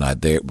replaced, and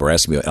they were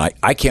asking me, and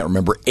I can't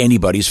remember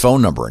anybody's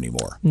phone number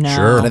anymore. No.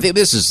 Sure. And I think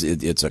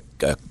it's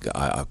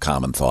a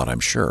common thought, I'm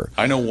sure.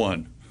 I know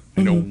one.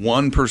 I know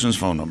one person's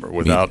phone number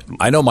without.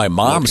 I know my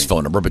mom's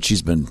phone number, but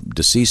she's been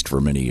deceased for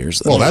many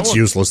years. Well, that's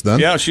useless then.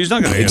 Yeah, she's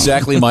not going to.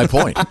 Exactly my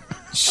point.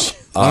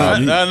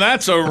 And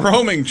that's a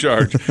roaming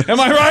charge. Am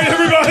I right,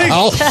 everybody?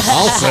 I'll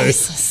say.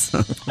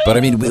 But I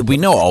mean, we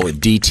know all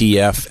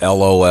DTF,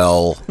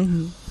 LOL.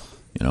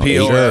 You know,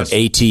 POS.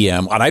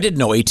 ATM. And I didn't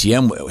know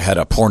ATM had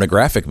a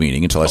pornographic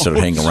meaning until I started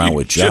hanging around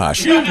with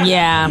Josh.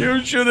 Yeah.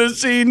 You should have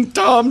seen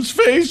Tom's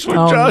face when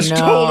Oh, Josh no.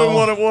 told him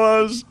what it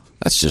was.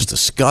 That's just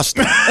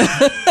disgusting.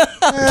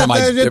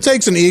 It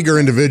takes an eager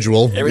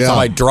individual. Every time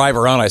I drive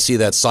around, I see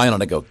that sign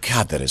and I go,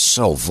 God, that is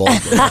so vulgar.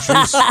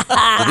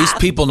 Do these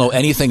people know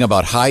anything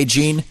about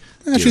hygiene?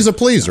 Yeah, she's a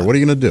pleaser. What are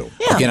you going to do?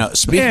 Okay, now,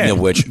 speaking of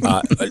which,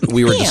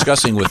 we were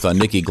discussing with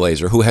Nikki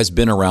Glaser, who has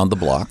been around the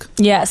block.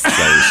 Yes.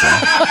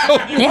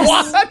 Yes.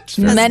 What?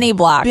 Many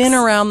blocks. Been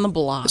around the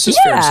block. This is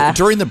fair to say.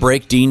 During the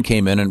break, Dean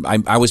came in, and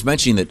I was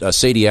mentioning that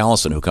Sadie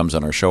Allison, who comes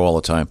on our show all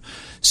the time,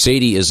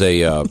 Sadie is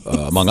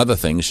among other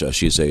things,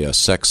 she's a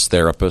sex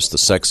therapist, a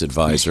sex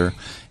advisor,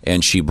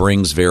 and she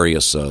brings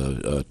various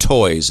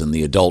toys in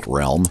the adult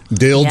realm.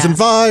 Dilds and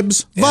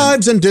vibes.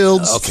 Vibes and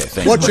dilds. Okay,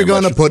 thank what you you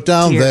very going to put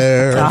down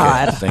there?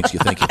 God. Okay,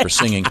 thank you for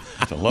singing.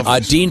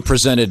 Dean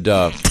presented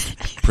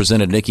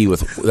Nikki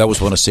with, that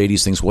was one of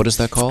Sadie's things. What is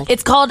that called?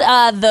 It's called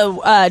the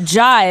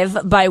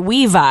Jive by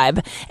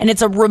WeVibe, and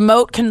it's a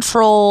remote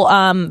control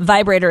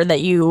vibrator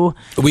that you.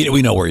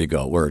 We know where it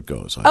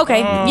goes. Okay,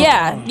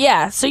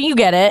 yeah. So you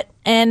get it,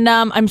 and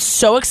I'm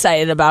so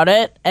excited about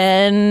it.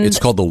 And It's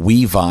called the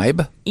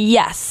WeVibe.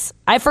 yes,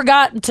 I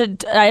forgot to.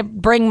 I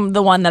bring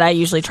the one that I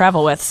usually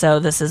travel with, so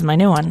this is my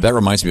new one. That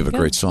reminds me of a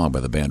great song by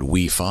the band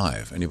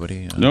We5.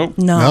 Anybody? Nope.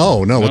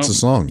 No. No. What's the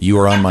song? You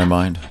were on my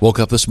mind. Woke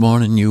up this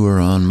morning, you were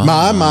on my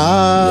My mind.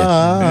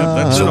 mind.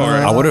 Yeah, that's all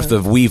right. I wonder if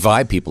the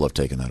WeVibe people have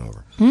taken that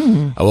over.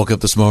 I woke up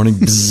this morning.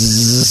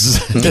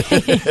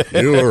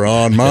 You were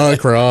on my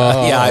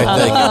cross. Yeah, I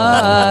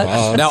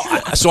think. Now,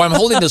 so I'm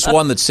holding this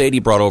one that Sadie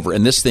brought over,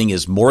 and this thing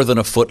is more than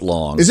a foot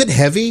long. Is it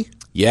heavy?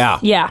 Yeah.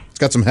 Yeah. It's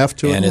got some heft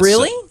to it. And it's,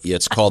 Really?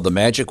 It's called the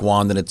Magic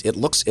Wand, and it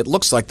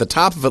looks like the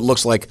top of it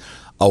looks like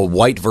a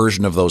white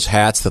version of those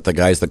hats that the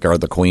guys that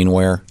guard the Queen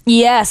wear.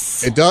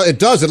 Yes. It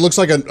does. It looks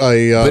like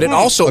But it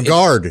also a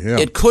guard. Yeah.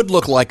 It could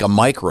look like a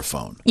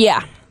microphone.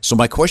 Yeah. So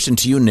my question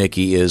to you,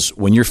 Nikki, is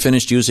when you're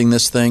finished using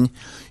this thing,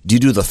 do you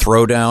do the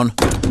throwdown?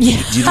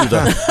 Yeah. Do you do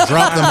the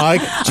Drop the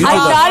mic. I'm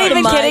not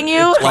even kidding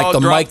you. like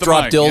the mic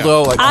drop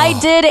dildo? Like, I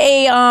did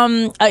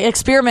a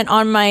experiment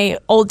on my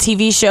old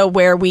TV show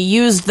where we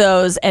used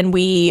those, and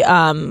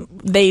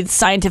they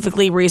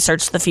scientifically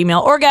researched the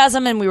female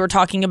orgasm, and we were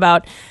talking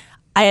about.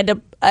 I had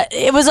to.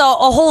 It was a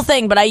whole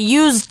thing, but I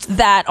used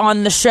that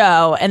on the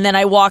show, and then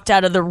I walked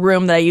out of the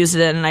room that I used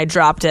it in, and I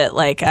dropped it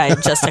like I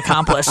just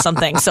accomplished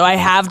something. So I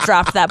have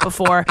dropped that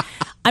before.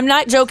 I'm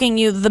not joking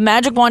you. The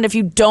magic wand, if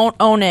you don't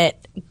own it,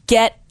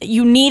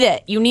 you need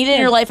it. You need it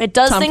in your life. It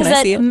does Tom, things can I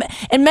that, see it?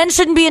 and men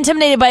shouldn't be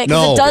intimidated by it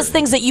because No. it does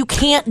things that you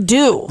can't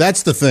do.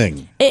 That's the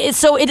thing. It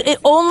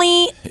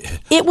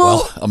will.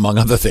 well, among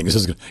other things,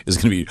 is going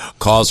to be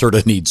cause her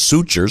to need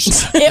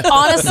sutures. It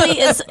honestly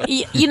is.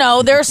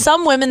 There are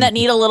some women that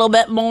need a little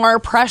bit more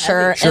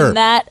pressure, Sure. and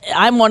that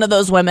I'm one of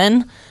those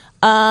women.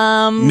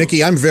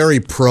 Nikki, I'm very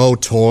pro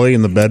toy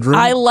in the bedroom.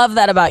 I love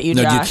that about you,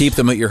 Now, Josh. do you keep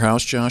them at your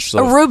house, Josh? A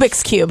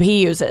Rubik's Cube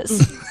he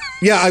uses.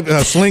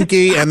 Yeah,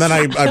 Slinky, and then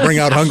I bring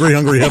out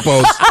Hungry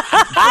Hippos.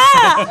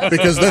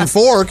 Because then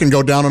 4 can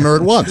go down on her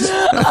at once.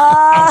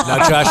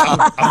 Now,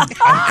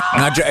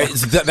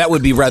 Josh, that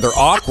would be rather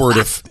awkward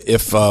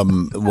if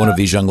one of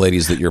these young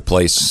ladies at your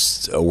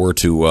place were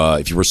to,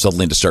 if you were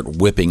suddenly to start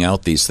whipping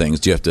out these things.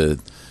 Do you have to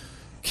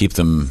keep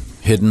them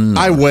hidden?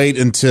 I wait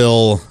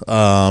until,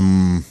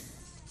 there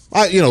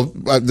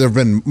have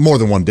been more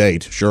than one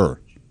date, sure.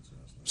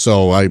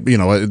 So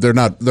they're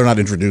not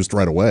introduced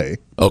right away.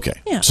 Okay.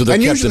 Yeah. So they're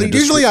And kept in a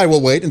usually I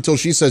will wait until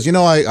she says,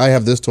 I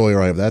have this toy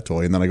or I have that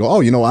toy, and then I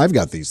go, I've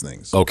got these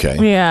things. Okay.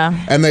 Yeah.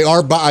 And they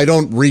are, I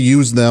don't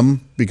reuse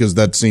them because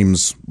that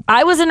seems...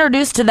 I was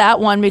introduced to that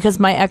one because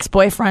my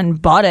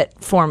ex-boyfriend bought it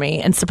for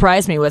me and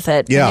surprised me with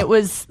it. Yeah. And it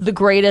was the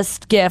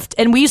greatest gift.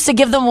 And we used to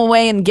give them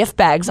away in gift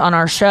bags on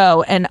our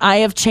show. And I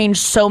have changed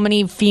so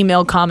many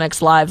female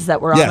comics' lives that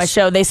were on my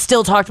show. They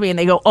still talk to me and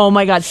they go, oh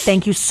my God,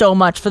 thank you so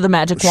much for the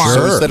magic wand.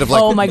 So instead of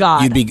like, oh my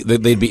God.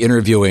 they'd be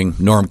interviewing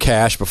Norm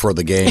Cash before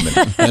the game.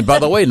 And by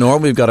the way,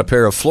 Norm, we've got a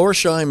pair of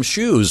Florsheim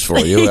shoes for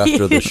you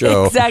after the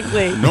show.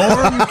 Exactly.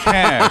 Norm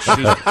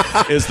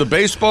Cash is the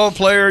baseball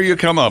player you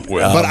come up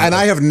with. And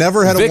I have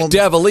never had Vic a woman...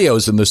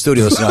 Davalio's in the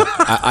studio. Listen,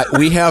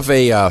 we have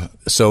a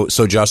so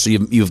Josh, so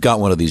you've got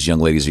one of these young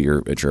ladies at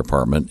your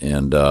apartment,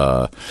 and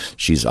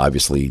she's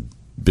obviously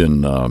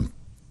been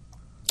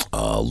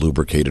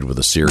lubricated with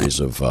a series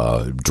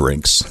of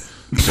drinks.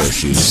 So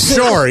she's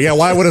sure, yeah.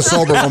 Why would a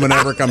sober woman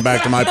ever come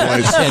back to my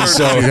place? And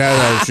so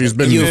she's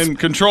been in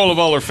control of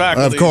all her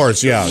faculties. Of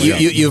course, yeah.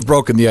 You've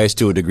broken the ice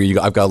to a degree.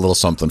 I've got a little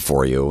something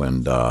for you,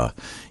 and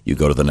you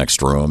go to the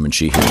next room, and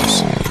she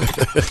hears.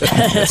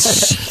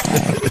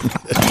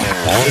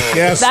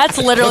 Yes, that's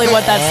literally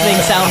what that thing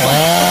sounds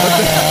like.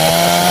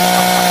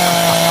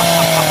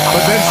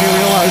 But then she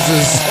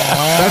realizes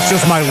that's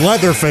just my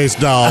Leatherface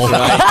doll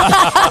that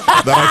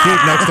I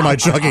keep next to my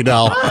Chucky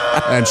doll,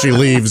 and she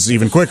leaves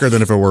even quicker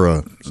than if it were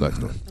a sex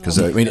doll. Because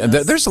I mean,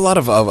 there's a lot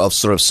of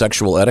sort of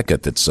sexual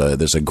etiquette that's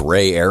there's a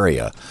gray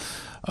area.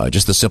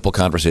 Just the simple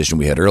conversation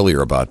we had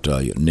earlier about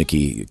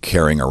Nikki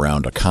carrying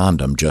around a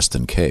condom just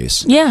in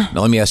case. Yeah.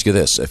 Now let me ask you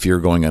this: if you're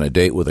going on a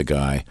date with a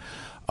guy.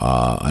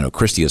 I know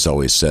Christy has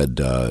always said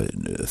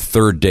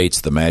third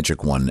date's the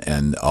magic one,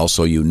 and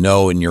also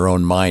in your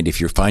own mind if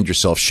you find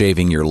yourself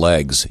shaving your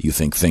legs, you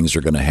think things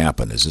are going to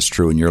happen. Is this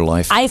true in your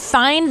life? I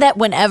find that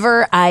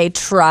whenever I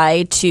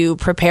try to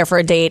prepare for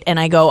a date and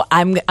I go,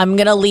 I'm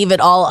going to leave it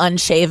all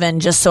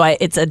unshaven just so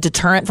it's a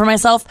deterrent for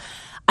myself,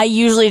 I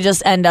usually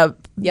just end up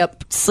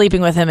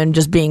sleeping with him and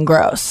just being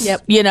gross.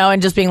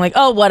 And just being like,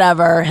 oh,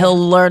 whatever. He'll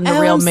learn the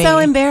real me. I'm so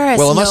embarrassed.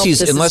 Well,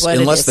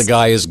 unless the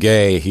guy is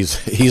gay,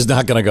 he's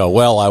not going to go,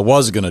 well, I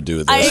was going to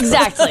do this.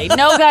 Exactly.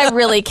 No guy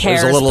really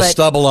cares. There's a little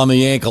stubble on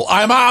the ankle.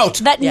 I'm out.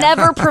 That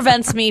never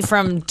prevents me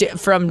from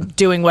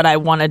doing what I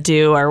want to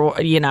do, or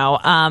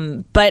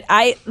but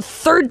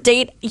third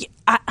date.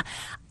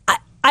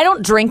 I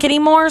don't drink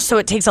anymore, so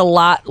it takes a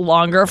lot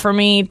longer for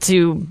me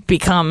to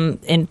become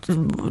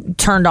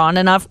turned on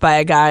enough by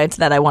a guy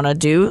that I want to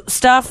do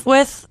stuff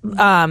with.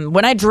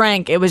 When I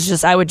drank, it was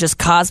just I would just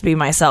Cosby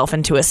myself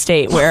into a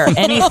state where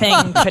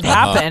anything could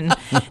happen,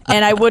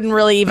 and I wouldn't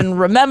really even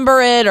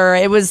remember it, or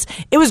it was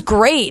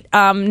great.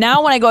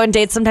 Now when I go on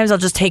dates, sometimes I'll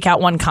just take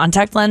out one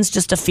contact lens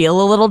just to feel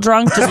a little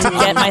drunk, just to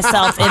get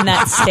myself in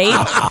that state.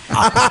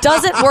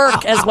 Doesn't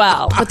work as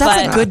well, but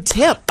that's a good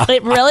tip.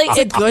 It really it's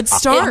a good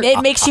start.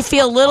 It makes you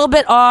feel a little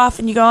bit off,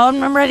 and you go,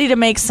 I'm ready to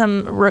make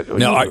some.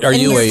 Now, are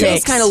you your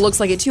face kind of looks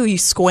like it too? You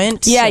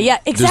squint. Yeah,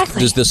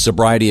 exactly. Does this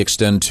sobriety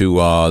extend to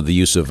the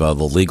use of the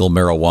legal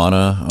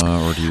marijuana,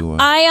 or do you?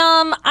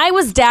 I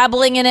was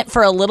dabbling in it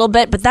for a little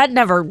bit, but that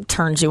never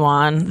turns you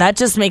on. That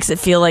just makes it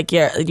feel like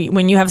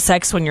when you have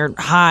sex when you're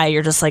high,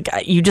 you're just like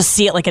you just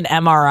see it like an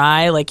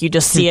MRI, like you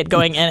just see it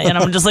going in, and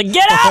I'm just like,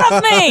 get out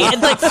of me! It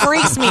like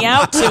freaks me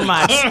out too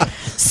much.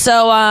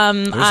 So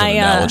there's an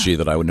analogy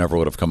that I never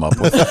would have come up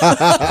with.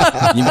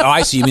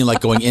 I see. You mean like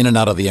going in and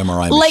out of the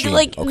MRI machine?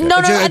 Okay. No,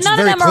 not an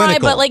MRI, clinical.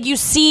 But like you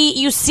see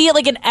it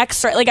like an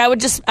X-ray. Like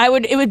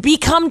it would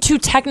become too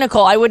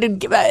technical.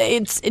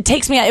 It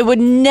takes me. It would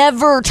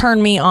never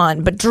turn me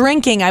on. But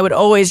drinking, I would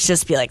always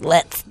just be like,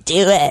 let's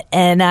do it.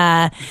 And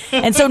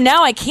so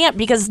now I can't,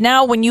 because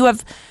now when you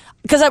have.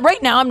 Because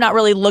right now I'm not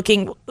really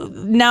looking.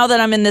 Now that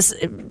I'm in this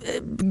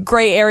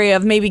gray area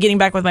of maybe getting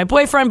back with my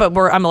boyfriend, but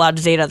I'm allowed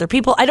to date other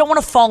people, I don't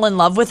want to fall in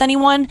love with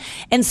anyone,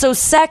 and so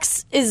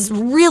sex is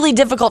really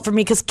difficult for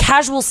me. Because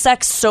casual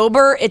sex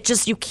sober,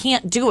 you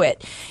can't do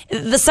it.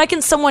 The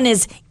second someone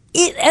is.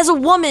 As a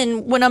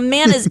woman, when a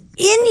man is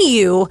in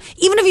you,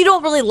 even if you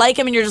don't really like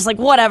him and you're just like,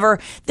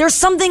 whatever, there's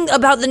something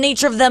about the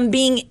nature of them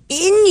being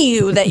in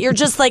you that you're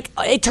just like,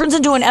 it turns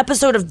into an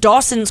episode of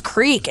Dawson's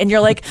Creek, and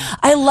you're like,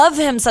 I love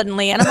him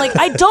suddenly. And I'm like,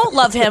 I don't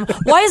love him.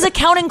 Why is a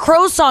Counting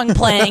Crows song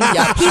playing?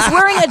 He's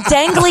wearing a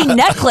dangly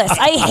necklace.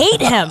 I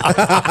hate him.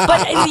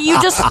 But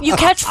you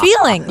catch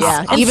feelings.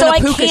 Yeah, and even so a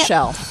puka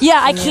shell. Yeah,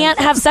 I can't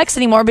have sex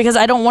anymore because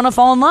I don't want to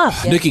fall in love.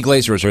 Yeah. Nikki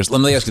Glaser is first.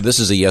 Let me ask you, this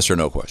is a yes or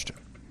no question.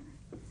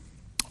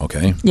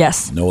 Okay.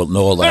 Yes. No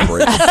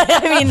elaboration.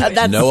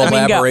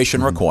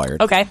 Elaboration required.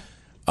 Okay.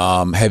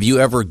 Have you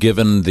ever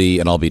given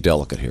and I'll be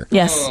delicate here.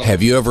 Yes.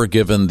 Have you ever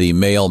given the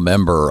male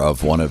member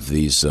of one of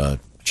these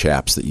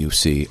chaps that you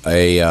see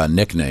a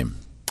nickname?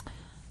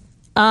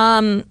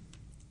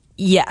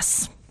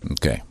 Yes.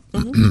 Okay.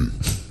 Mm-hmm.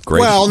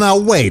 Grace. Well, now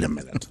wait a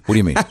minute. What do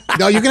you mean?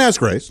 No, you can ask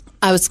Grace.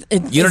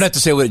 You don't have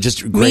to say what.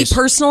 Just Grace. Me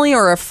personally,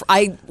 or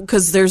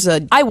because there's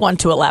a. I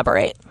want to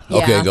elaborate.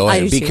 Okay, go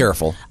ahead. Be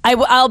careful.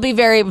 I'll be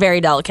very, very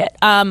delicate.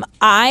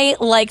 I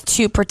like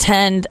to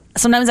pretend.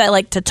 Sometimes I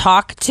like to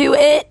talk to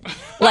it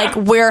like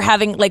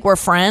we're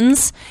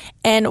friends.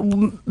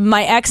 And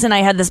my ex and I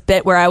had this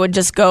bit where I would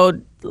just go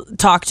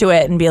talk to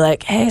it and be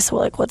like, hey, so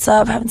like, what's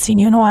up? Haven't seen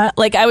you in a while.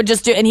 Like I would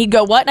just do, and he'd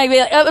go, what? And I'd be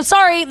like, oh,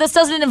 sorry, this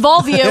doesn't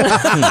involve you. It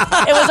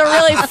was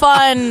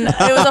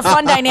a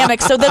fun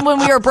dynamic. So then when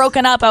we were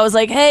broken up, I was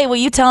like, hey, will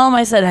you tell him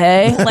I said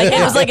hey? Like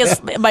it was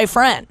like my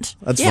friend.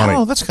 That's funny.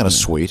 Oh, that's kind of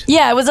sweet.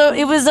 Yeah,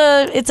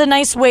 it's a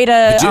nice way to.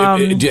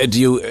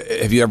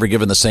 Have you ever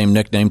given the same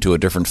nickname to a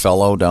different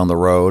fellow down the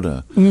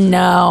road?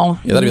 No.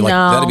 Yeah,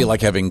 that'd be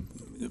like having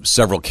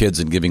several kids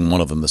and giving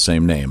one of them the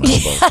same name.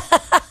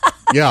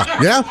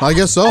 Yeah, I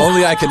guess so.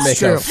 Only I can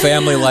make a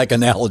family-like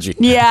analogy.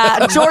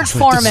 Yeah, George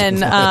Foreman.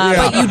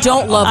 But you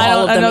don't love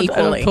all of them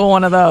equally. I don't pull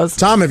one of those.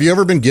 Tom, have you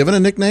ever been given a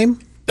nickname?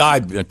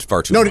 Far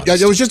too No,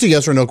 honest. it was just a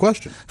yes or no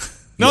question.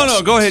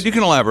 No, go ahead. You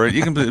can elaborate.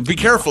 You can be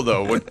careful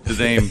though with the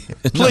name,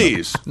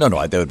 please. No,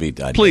 that would be.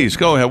 Please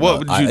go ahead. What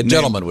would you a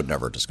gentleman would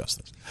never discuss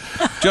this.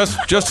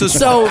 Just as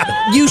So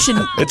you should.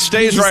 it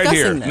stays be right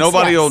here. discussing this,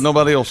 Nobody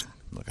yes.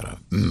 will. Look at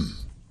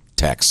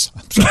Tex.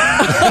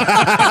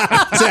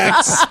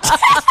 Tex.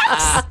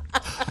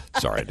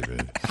 Sorry,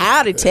 dude.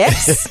 Howdy,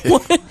 Tex.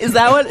 Is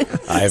that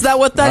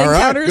what that All right,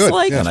 encounter is good.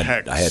 like? Yeah. And I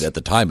had at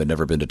the time had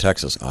never been to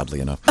Texas,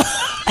 oddly enough.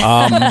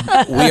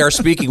 We are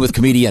speaking with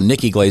comedian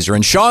Nikki Glaser,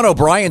 and Sean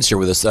O'Brien's here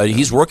with us.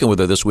 He's working with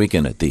her this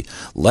weekend at the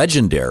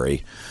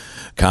legendary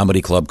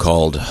comedy club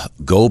called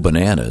Go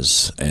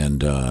Bananas.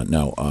 And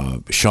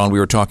now, Sean, we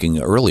were talking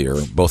earlier,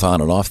 both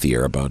on and off the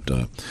air, about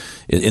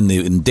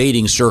in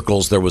dating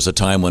circles, there was a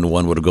time when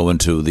one would go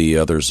into the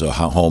other's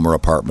home or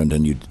apartment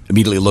and you'd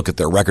immediately look at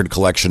their record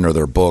collection or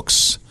their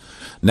books.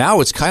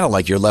 Now it's kind of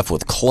like you're left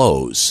with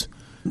clothes.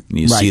 And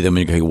you see them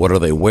and you go, what are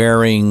they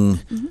wearing?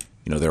 Mm-hmm.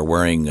 You know, they're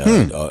wearing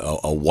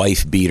a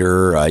wife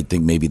beater. I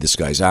think maybe this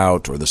guy's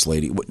out or this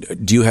lady.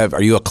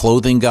 Are you a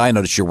clothing guy? I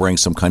notice you're wearing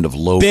some kind of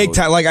logo. Big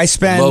time. Like I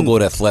spend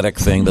logoed athletic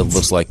thing that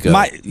looks like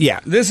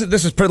This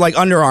is pretty like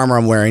Under Armour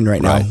I'm wearing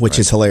right now, which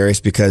is hilarious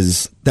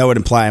because that would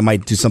imply I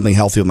might do something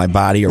healthy with my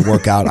body or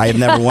work out. I have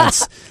never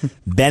once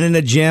been in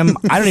a gym.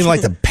 I don't even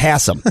like to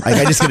pass them. Like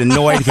I just get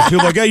annoyed because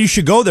people are like, "Oh, you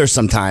should go there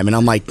sometime," and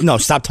I'm like, "No,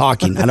 stop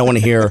talking. I don't want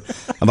to hear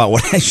about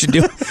what I should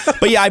do."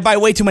 But yeah, I buy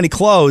way too many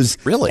clothes.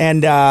 Really?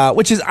 And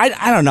which is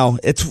I don't know.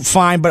 It's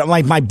fine, but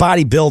my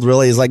body build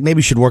really is like maybe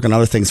you should work on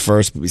other things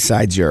first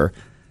besides your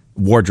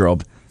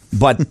wardrobe.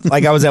 But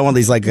like I was at one of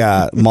these like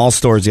mall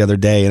stores the other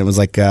day, and it was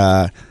like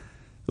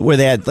where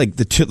they had like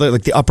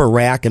the upper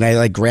rack, and I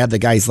like grabbed the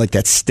guy's like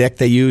that stick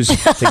they use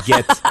to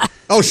get.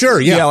 Oh sure,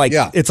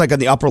 yeah. It's like on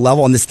the upper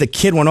level, and the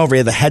kid went over. He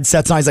had the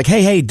headsets on. He's like,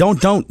 hey,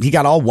 don't. He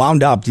got all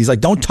wound up. He's like,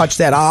 don't touch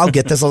that. I'll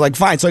get this. I was like,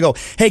 fine. So I go,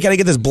 hey, can I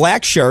get this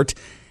black shirt?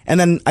 And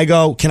then I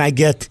go, can I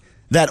get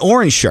that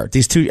orange shirt?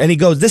 These two, and he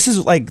goes, this is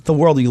like the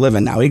world you live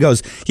in now. He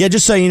goes, yeah,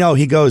 just so you know,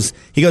 he goes,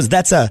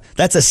 that's a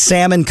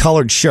salmon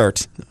colored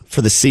shirt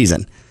for the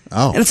season.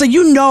 Oh. And it's like,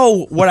 you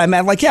know what I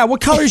meant. Like, yeah, what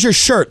color is your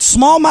shirt?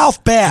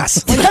 Smallmouth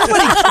bass. Like,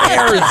 nobody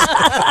cares.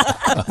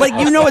 Like,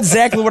 you know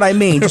exactly what I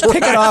mean. Just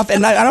pick it off,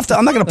 and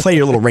I'm not going to play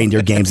your little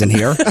reindeer games in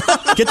here.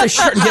 Get this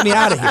shirt and get me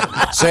out of here.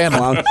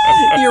 Salmon.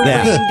 Your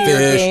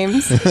reindeer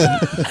games.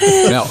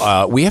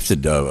 Now, we have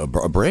to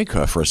break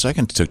for a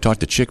second to talk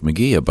to Chick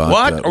McGee about...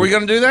 What? Are we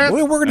going to do that?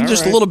 We're going to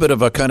just a little bit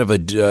of a kind of a...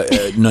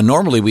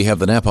 normally, we have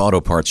the Napa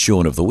Auto Parts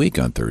Shoe-In of the Week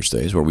on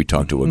Thursdays, where we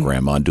talk to a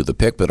grandma and do the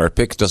pick, but our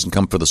pick doesn't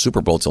come for the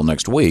Super Bowl till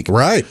next week.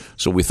 Right.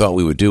 So we thought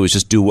we would do is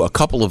just do a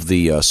couple of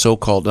the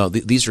so-called.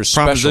 These are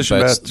special Proposition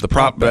bets. The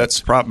prop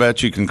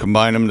bets. You can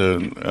combine them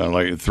to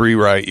like 3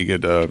 right. You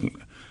get an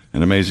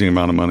amazing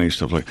amount of money.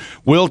 Stuff like,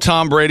 will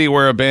Tom Brady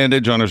wear a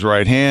bandage on his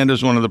right hand?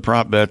 Is one of the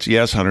prop bets.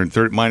 Yes,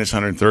 130 minus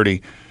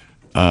 130.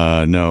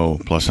 No,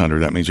 plus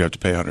 100. That means you have to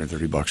pay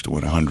 $130 to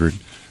win 100.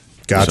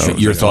 Gotcha. So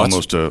your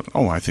thoughts?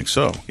 I think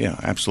so. Yeah,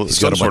 absolutely. He's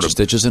got a bunch of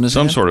stitches in his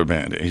hand? Some sort of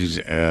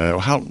bandage.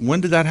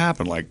 When did that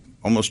happen? Like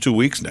almost 2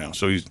 weeks now.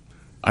 So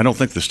I don't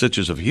think the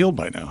stitches have healed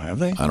by now, have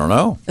they? I don't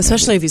know.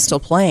 Especially if he's still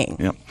playing.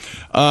 Yep.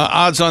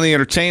 Odds on the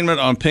entertainment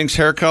on Pink's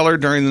hair color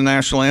during the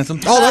national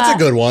anthem. Oh, that's a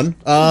good one.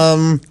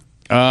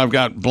 I've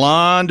got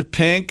blonde,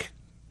 pink,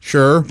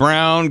 sure,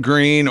 brown,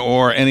 green,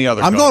 or any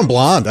other I'm color. going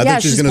blonde. I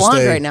think she's going to blonde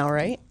stay right now,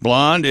 right?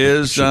 Blonde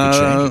is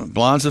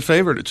blonde's the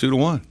favorite at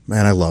 2-1.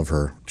 Man, I love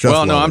her.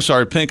 I'm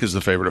sorry, pink is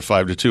the favorite at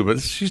 5-2, but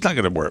she's not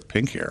going to wear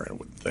pink hair, I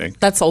wouldn't think.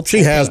 That's old. She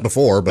has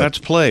before, but that's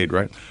played,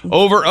 right?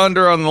 Over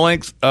under on the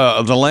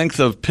length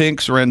of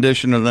Pink's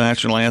rendition of the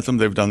national anthem.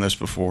 They've done this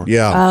before.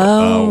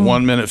 Yeah.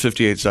 1 minute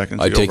 58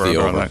 seconds. I take the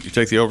over. On that. You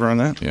take the over on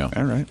that? Yeah.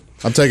 All right.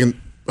 I'm taking.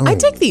 I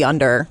take the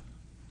under.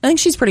 I think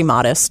she's pretty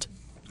modest.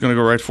 Going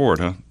to go right for it,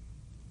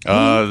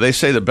 huh? They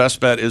say the best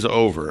bet is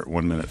over at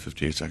 1 minute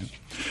 58 seconds.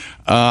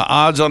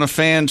 Odds on a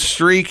fan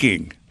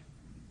streaking.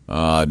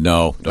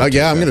 No.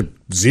 Yeah, I'm going to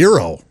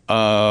 0.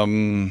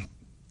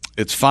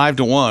 It's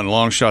 5-1.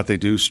 Long shot, they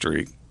do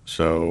streak.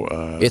 So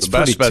it's the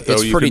best bet, though,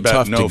 it's you pretty can bet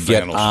tough no to get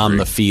fan will on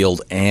the streak.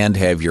 field and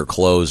have your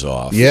clothes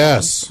off.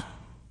 Yes.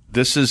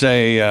 This is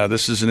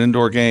an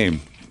indoor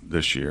game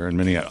this year, and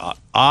many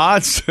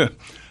odds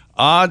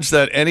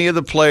that any of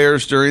the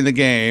players during the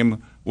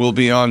game will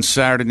be on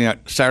Saturday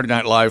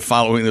Night Live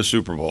following the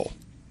Super Bowl.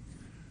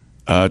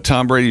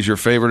 Tom Brady's your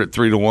favorite at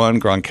 3-1.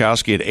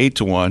 Gronkowski at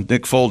 8-1.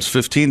 Nick Foles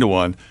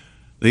 15-1.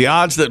 The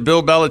odds that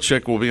Bill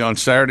Belichick will be on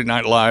Saturday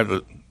Night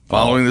Live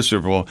following the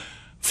Super Bowl,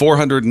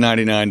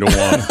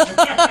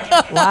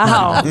 499-1.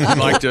 Wow.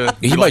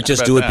 He might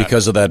just do it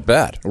because of that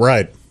bet.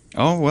 Right.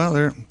 Oh,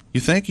 well, you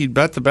think he'd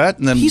bet the bet?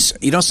 And then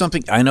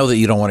something? I know that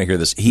you don't want to hear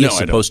this. He is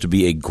supposed to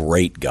be a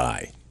great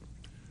guy.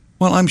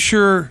 Well, I'm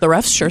sure the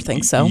refs sure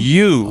think so.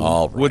 You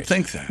would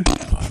think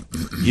that.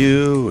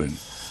 You and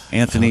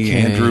Anthony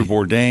Andrew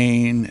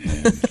Bourdain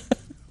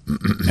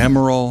and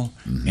Emerald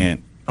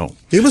and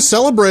he was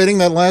celebrating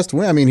that last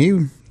win. I mean,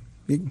 he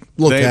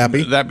looked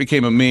happy. That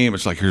became a meme.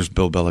 It's like, here's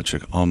Bill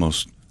Belichick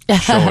almost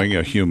showing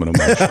a human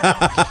emotion.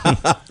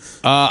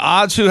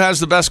 Odds who has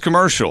the best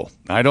commercial.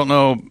 I don't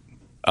know.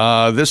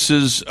 This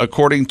is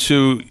according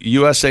to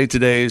USA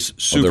Today's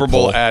Super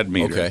Bowl ad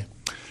meter. Okay.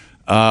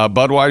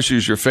 Budweiser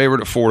is your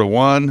favorite at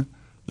 4-1.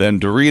 Then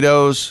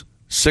Doritos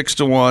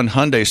 6-1.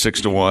 Hyundai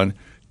 6-1.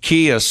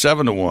 Kia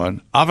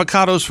 7-1.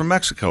 Avocados from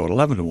Mexico at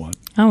 11-1.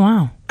 Oh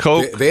wow!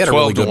 Coke they had a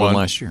really good 12-1. one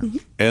last year.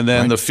 And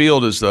then the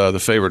field is the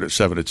favorite at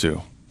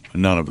 7-2.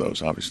 None of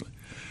those, obviously.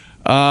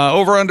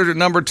 Over under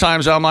number of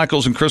times Al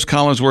Michaels and Chris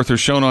Collinsworth are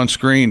shown on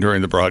screen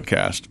during the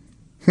broadcast.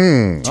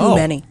 Too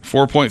many.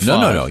 4.5.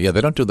 No. Yeah,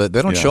 they don't do that.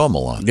 They don't show them a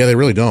lot. Yeah, they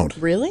really don't.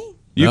 Really?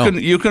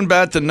 You can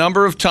bet the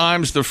number of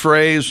times the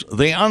phrase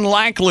 "the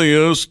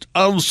unlikeliest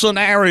of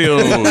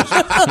scenarios"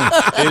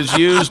 is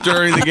used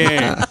during the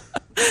game.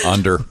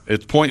 Under.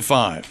 It's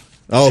 0.5.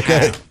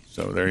 Okay.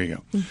 So there you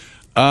go.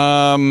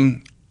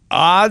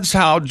 Odds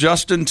how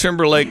Justin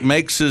Timberlake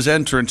makes his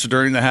entrance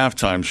during the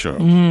halftime show.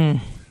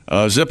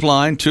 Zip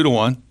line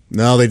 2-1.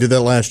 No, they did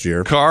that last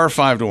year. Car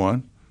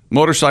 5-1.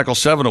 Motorcycle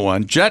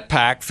 7-1.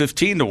 Jetpack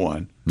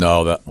 15-1.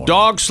 No, that one.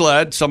 Dog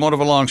sled, somewhat of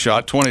a long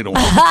shot,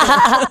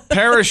 20-1.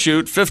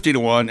 Parachute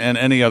 50-1, and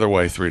any other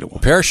way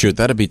 3-1. Parachute,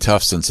 that'd be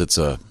tough since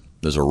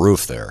there's a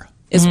roof there.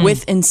 Is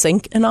with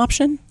NSYNC an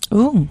option?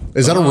 Ooh.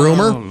 Is that a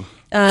rumor?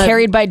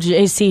 Carried by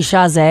J.C.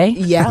 Chazé.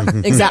 Yeah,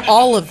 exactly.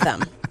 All of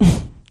them.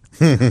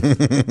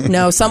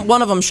 No,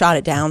 one of them shot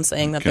it down,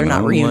 saying that they're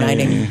not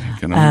reuniting.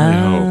 Can only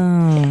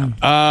hope.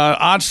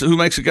 Odds who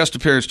makes a guest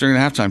appearance during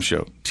the halftime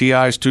show.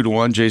 T.I.'s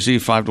 2-1, Jay-Z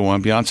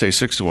 5-1, Beyonce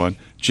 6-1,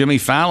 Jimmy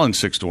Fallon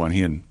 6-1.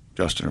 He and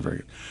Justin are very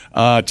good.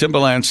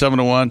 Timbaland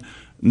 7-1,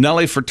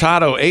 Nelly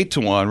Furtado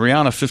 8-1,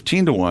 Rihanna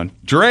 15-1,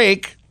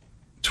 Drake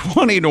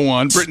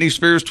 20-1, Britney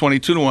Spears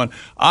 22-1.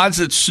 Odds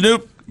that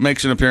Snoop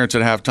makes an appearance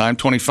at halftime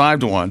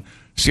 25-1,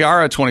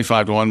 Ciara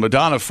 25-1,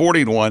 Madonna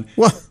 40-1,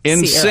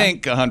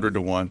 NSYNC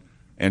 100-1,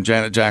 and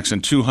Janet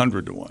Jackson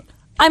 200-1.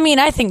 I mean,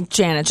 I think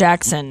Janet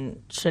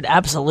Jackson should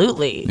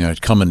absolutely.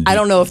 Come and I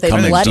don't know if they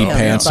would let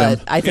him,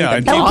 but I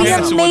think that would be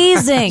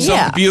amazing.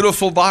 Some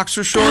beautiful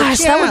boxer shorts. Gosh,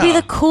 that would be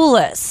the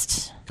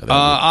coolest.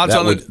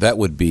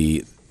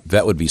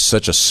 That would be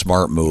such a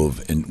smart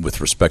move with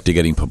respect to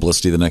getting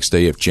publicity the next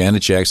day if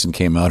Janet Jackson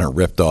came out and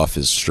ripped off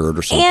his shirt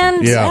or something.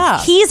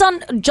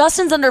 And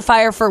Justin's under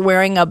fire for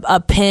wearing a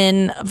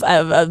pin,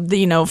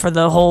 for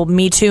the whole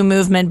Me Too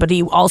movement, but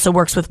he also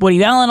works with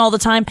Woody Allen all the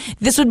time.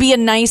 This would be a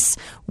nice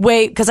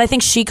way, because I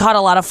think she caught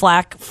a lot of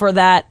flack for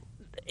that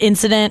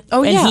incident,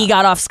 he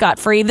got off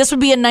scot-free. This would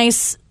be a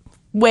nice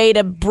way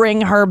to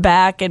bring her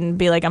back and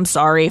be like, I'm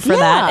sorry for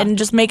that, and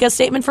just make a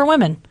statement for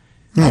women.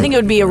 I think it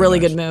would be a really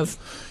good move.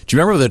 Do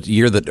you remember the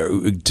year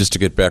that, just to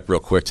get back real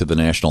quick to the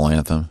national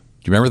anthem, do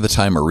you remember the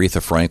time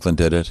Aretha Franklin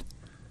did it?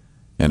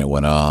 And it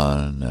went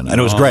on and it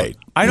was great.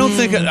 I don't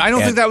think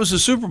that was the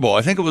Super Bowl.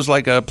 I think it was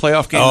like a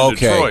playoff game in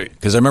Detroit.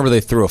 Because I remember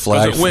they threw a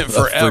flag it went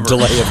forever. for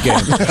delay of game.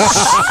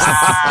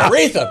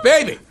 Aretha,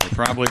 baby. They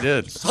probably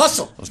did.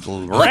 Hustle. Let's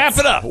wrap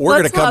it up. We're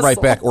going to come right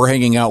back. We're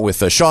hanging out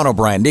with Sean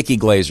O'Brien, Nikki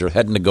Glaser,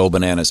 heading to Go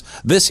Bananas.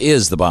 This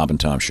is the Bob and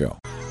Tom Show.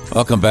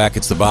 Welcome back.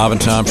 It's the Bob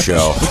and Tom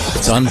Show.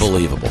 It's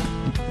unbelievable.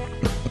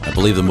 I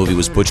believe the movie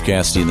was Butch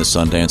Cassidy and the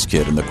Sundance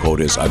Kid, and the quote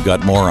is, I've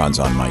got morons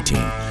on my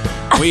team.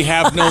 We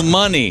have no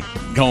money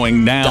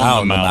going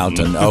down the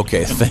mountain.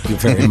 Okay, thank you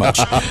very much.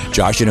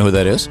 Josh, you know who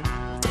that is?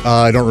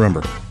 I don't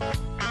remember.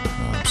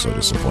 Oh, I'm so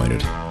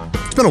disappointed.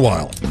 It's been a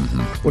while.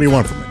 Mm-hmm. What do you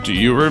want from me? Do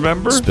you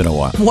remember? It's been a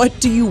while. What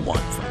do you want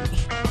from me?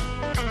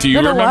 Do you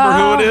remember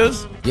who it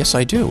is? Yes,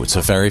 I do. It's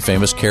a very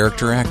famous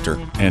character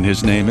actor. And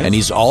his name is? And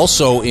he's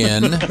also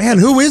in... Man,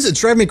 who is it?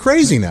 It's driving me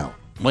crazy now.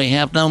 We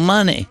have no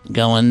money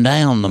going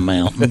down the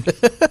mountain.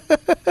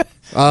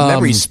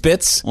 Remember he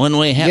spits? When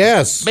we have...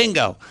 Yes.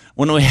 Bingo.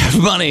 When we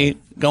have money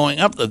going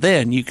up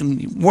then you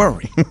can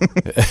worry.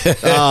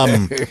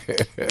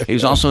 He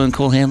was also in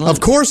Cool Hand Luke. Of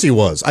course he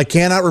was. I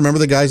cannot remember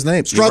the guy's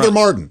name. Strother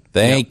Martin.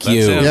 Thank you.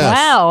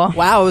 Yes.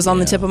 Wow, it was on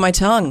the tip of my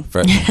tongue.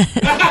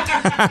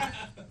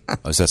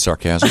 Is that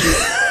sarcasm?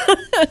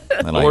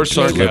 Or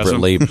sarcasm.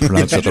 Deliberately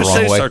pronounced it the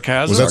wrong way.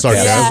 Sarcasm? Was that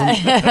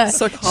sarcasm?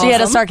 Sarcasm? She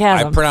had a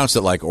sarcasm. I pronounced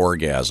it like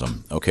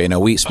orgasm. Okay,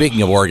 now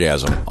speaking of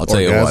orgasm, I'll tell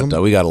you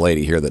what, we got a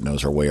lady here that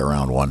knows her way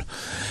around one.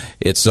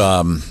 It's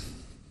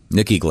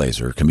Nikki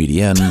Glaser,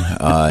 comedian.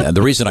 And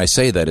the reason I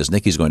say that is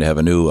Nikki's going to have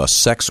a new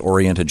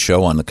sex-oriented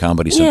show on the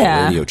Comedy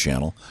Central radio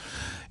channel.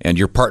 And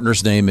your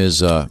partner's name is?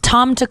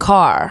 Tom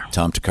Takar.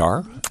 Tom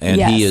Takar? And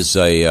Yes. he is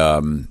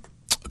a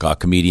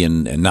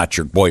comedian and not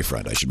your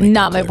boyfriend, I should make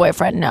Not that my clear.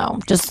 boyfriend, no.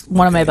 Just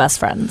one of my best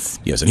friends.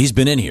 Yes, and he's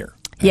been in here.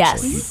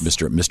 Yes.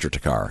 Mr.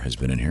 Takar has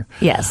been in here.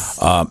 Yes.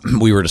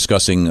 We were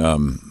discussing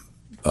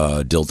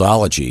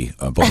dildology,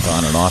 both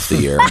on and off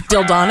the air.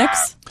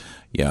 Dildonics?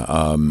 Yeah.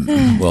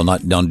 Well,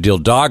 not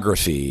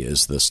dildography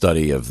is the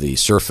study of the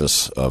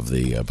surface of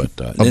the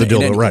the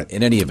dildo, right?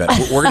 In any event,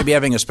 we're going to be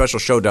having a special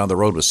show down the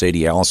road with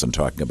Sadie Allison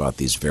talking about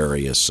these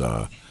various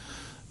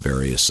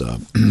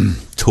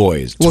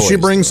toys. Will she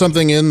bring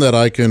something in that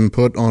I can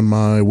put on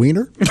my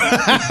wiener?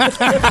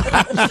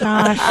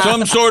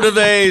 Some sort of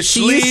a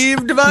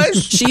sleeve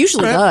device? She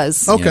usually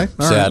does. Okay.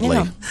 Yeah,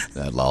 sadly,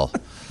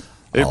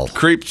 It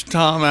creeps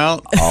Tom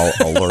out. I'll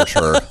alert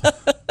her.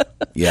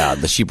 Yeah,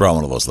 she brought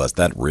one of those lists.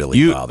 That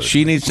really bothers She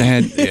me. needs to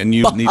hand, and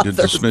you need to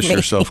Bothers dismiss me.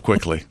 yourself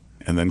quickly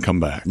and then come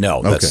back.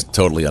 No, that's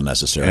totally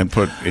unnecessary. And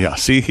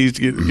see, he's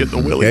getting the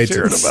willies Hates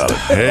here it. about it.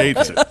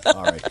 Hates it.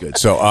 All right, good.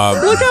 So Look how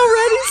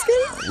red he's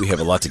getting. we have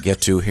a lot to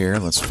get to here.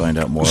 Let's find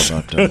out more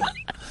about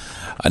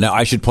now,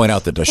 I should point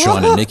out that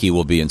Sean and Nikki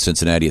will be in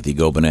Cincinnati at the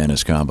Go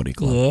Bananas Comedy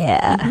Club.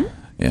 Yeah.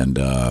 And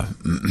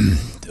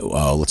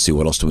let's see,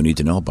 what else do we need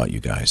to know about you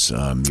guys?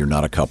 You're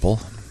not a couple.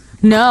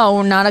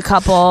 No, not a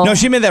couple. No,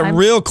 she made that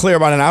real clear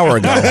about an hour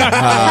ago in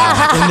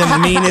the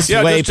meanest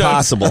way just to-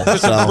 possible.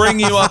 Just to bring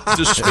you up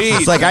to speed.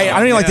 It's like I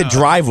don't even like to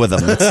drive with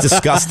him. It's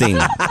disgusting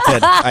that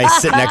I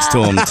sit next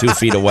to him 2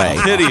 feet away.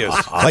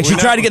 Hideous. Like she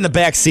tried to get in the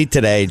back seat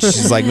today.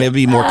 She's like,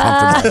 maybe be more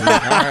comfortable.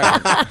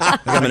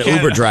 Like I'm an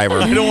Uber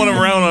driver. You don't want him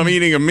around. I'm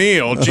eating a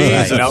meal.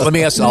 Jesus. Now, let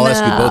me ask. I'll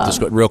ask you both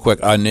this real quick.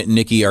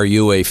 Nikki, are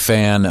you a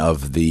fan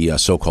of the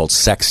so-called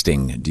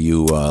sexting? Do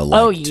you?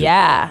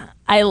 Yeah.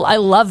 I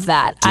love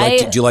that. Do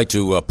you like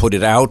to put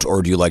it out,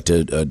 or do you like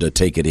to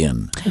take it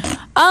in?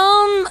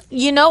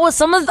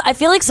 I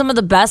feel like some of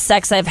the best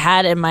sex I've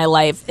had in my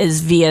life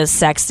is via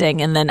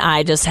sexting, and then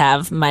I just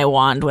have my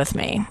wand with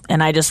me,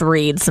 and I just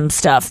read some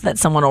stuff that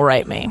someone will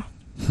write me.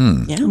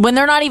 Yeah. When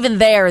they're not even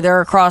there,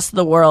 they're across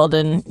the world,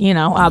 and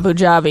Abu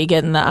Dhabi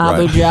getting the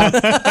Abu Dhabi,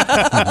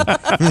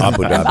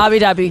 Abu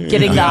Dhabi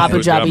getting the Abu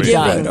Dhabi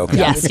done. Right, okay.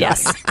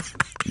 Yes.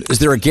 Is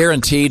there a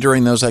guarantee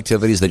during those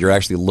activities that you're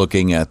actually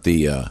looking at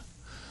the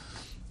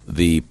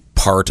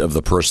part of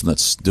the person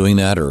that's doing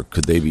that, or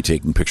could they be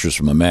taking pictures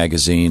from a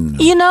magazine?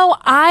 Is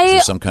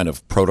there some kind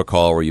of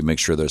protocol where you make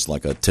sure there's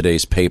like a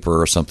today's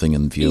paper or something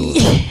in view?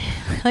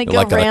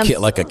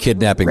 like a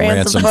kidnapping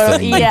ransom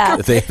thing. Yeah.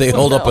 They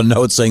hold up a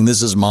note saying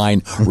this is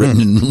mine,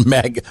 written in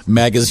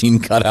magazine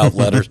cutout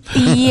letters.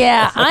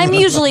 Yeah, I'm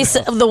usually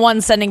the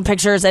one sending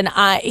pictures, and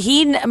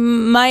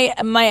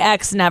my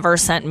ex never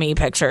sent me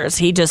pictures.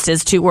 He just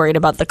is too worried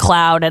about the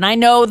cloud, and I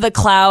know the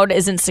cloud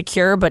isn't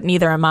secure, but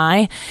neither am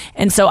I,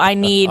 and so I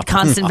need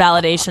constant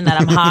validation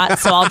that I'm hot.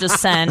 So I'll just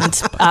send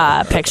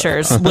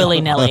pictures willy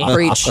nilly.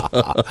 Breach.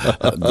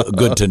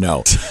 Good to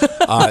know.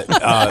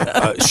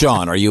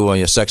 Sean, are you a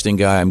sexting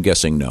guy? I'm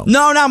guessing no.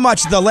 No, not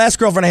much. The last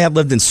girlfriend I had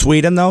lived in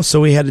Sweden, though,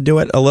 so we had to do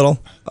it a little.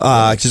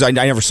 Because I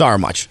never saw her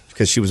much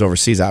because she was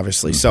overseas,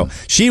 obviously. So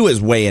she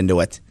was way into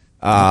it.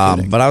 But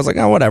I was like,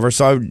 oh, whatever.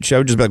 So she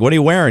would just be like, what are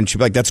you wearing? She'd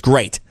be like, that's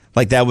great.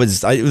 Like there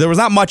was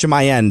not much on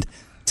my end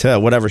to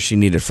whatever she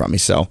needed from me.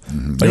 So,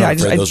 but yeah,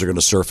 those are going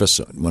to surface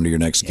one of your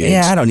next gigs.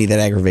 Yeah, I don't need that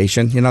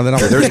aggravation. They don't.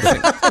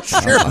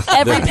 Sure.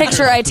 Every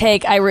picture I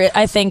take,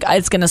 I think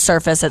it's going to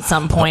surface at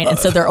some point, and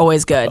so they're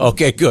always good.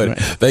 Okay, good.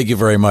 Thank you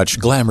very much.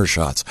 Glamour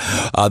shots.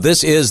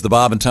 This is the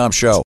Bob and Tom Show.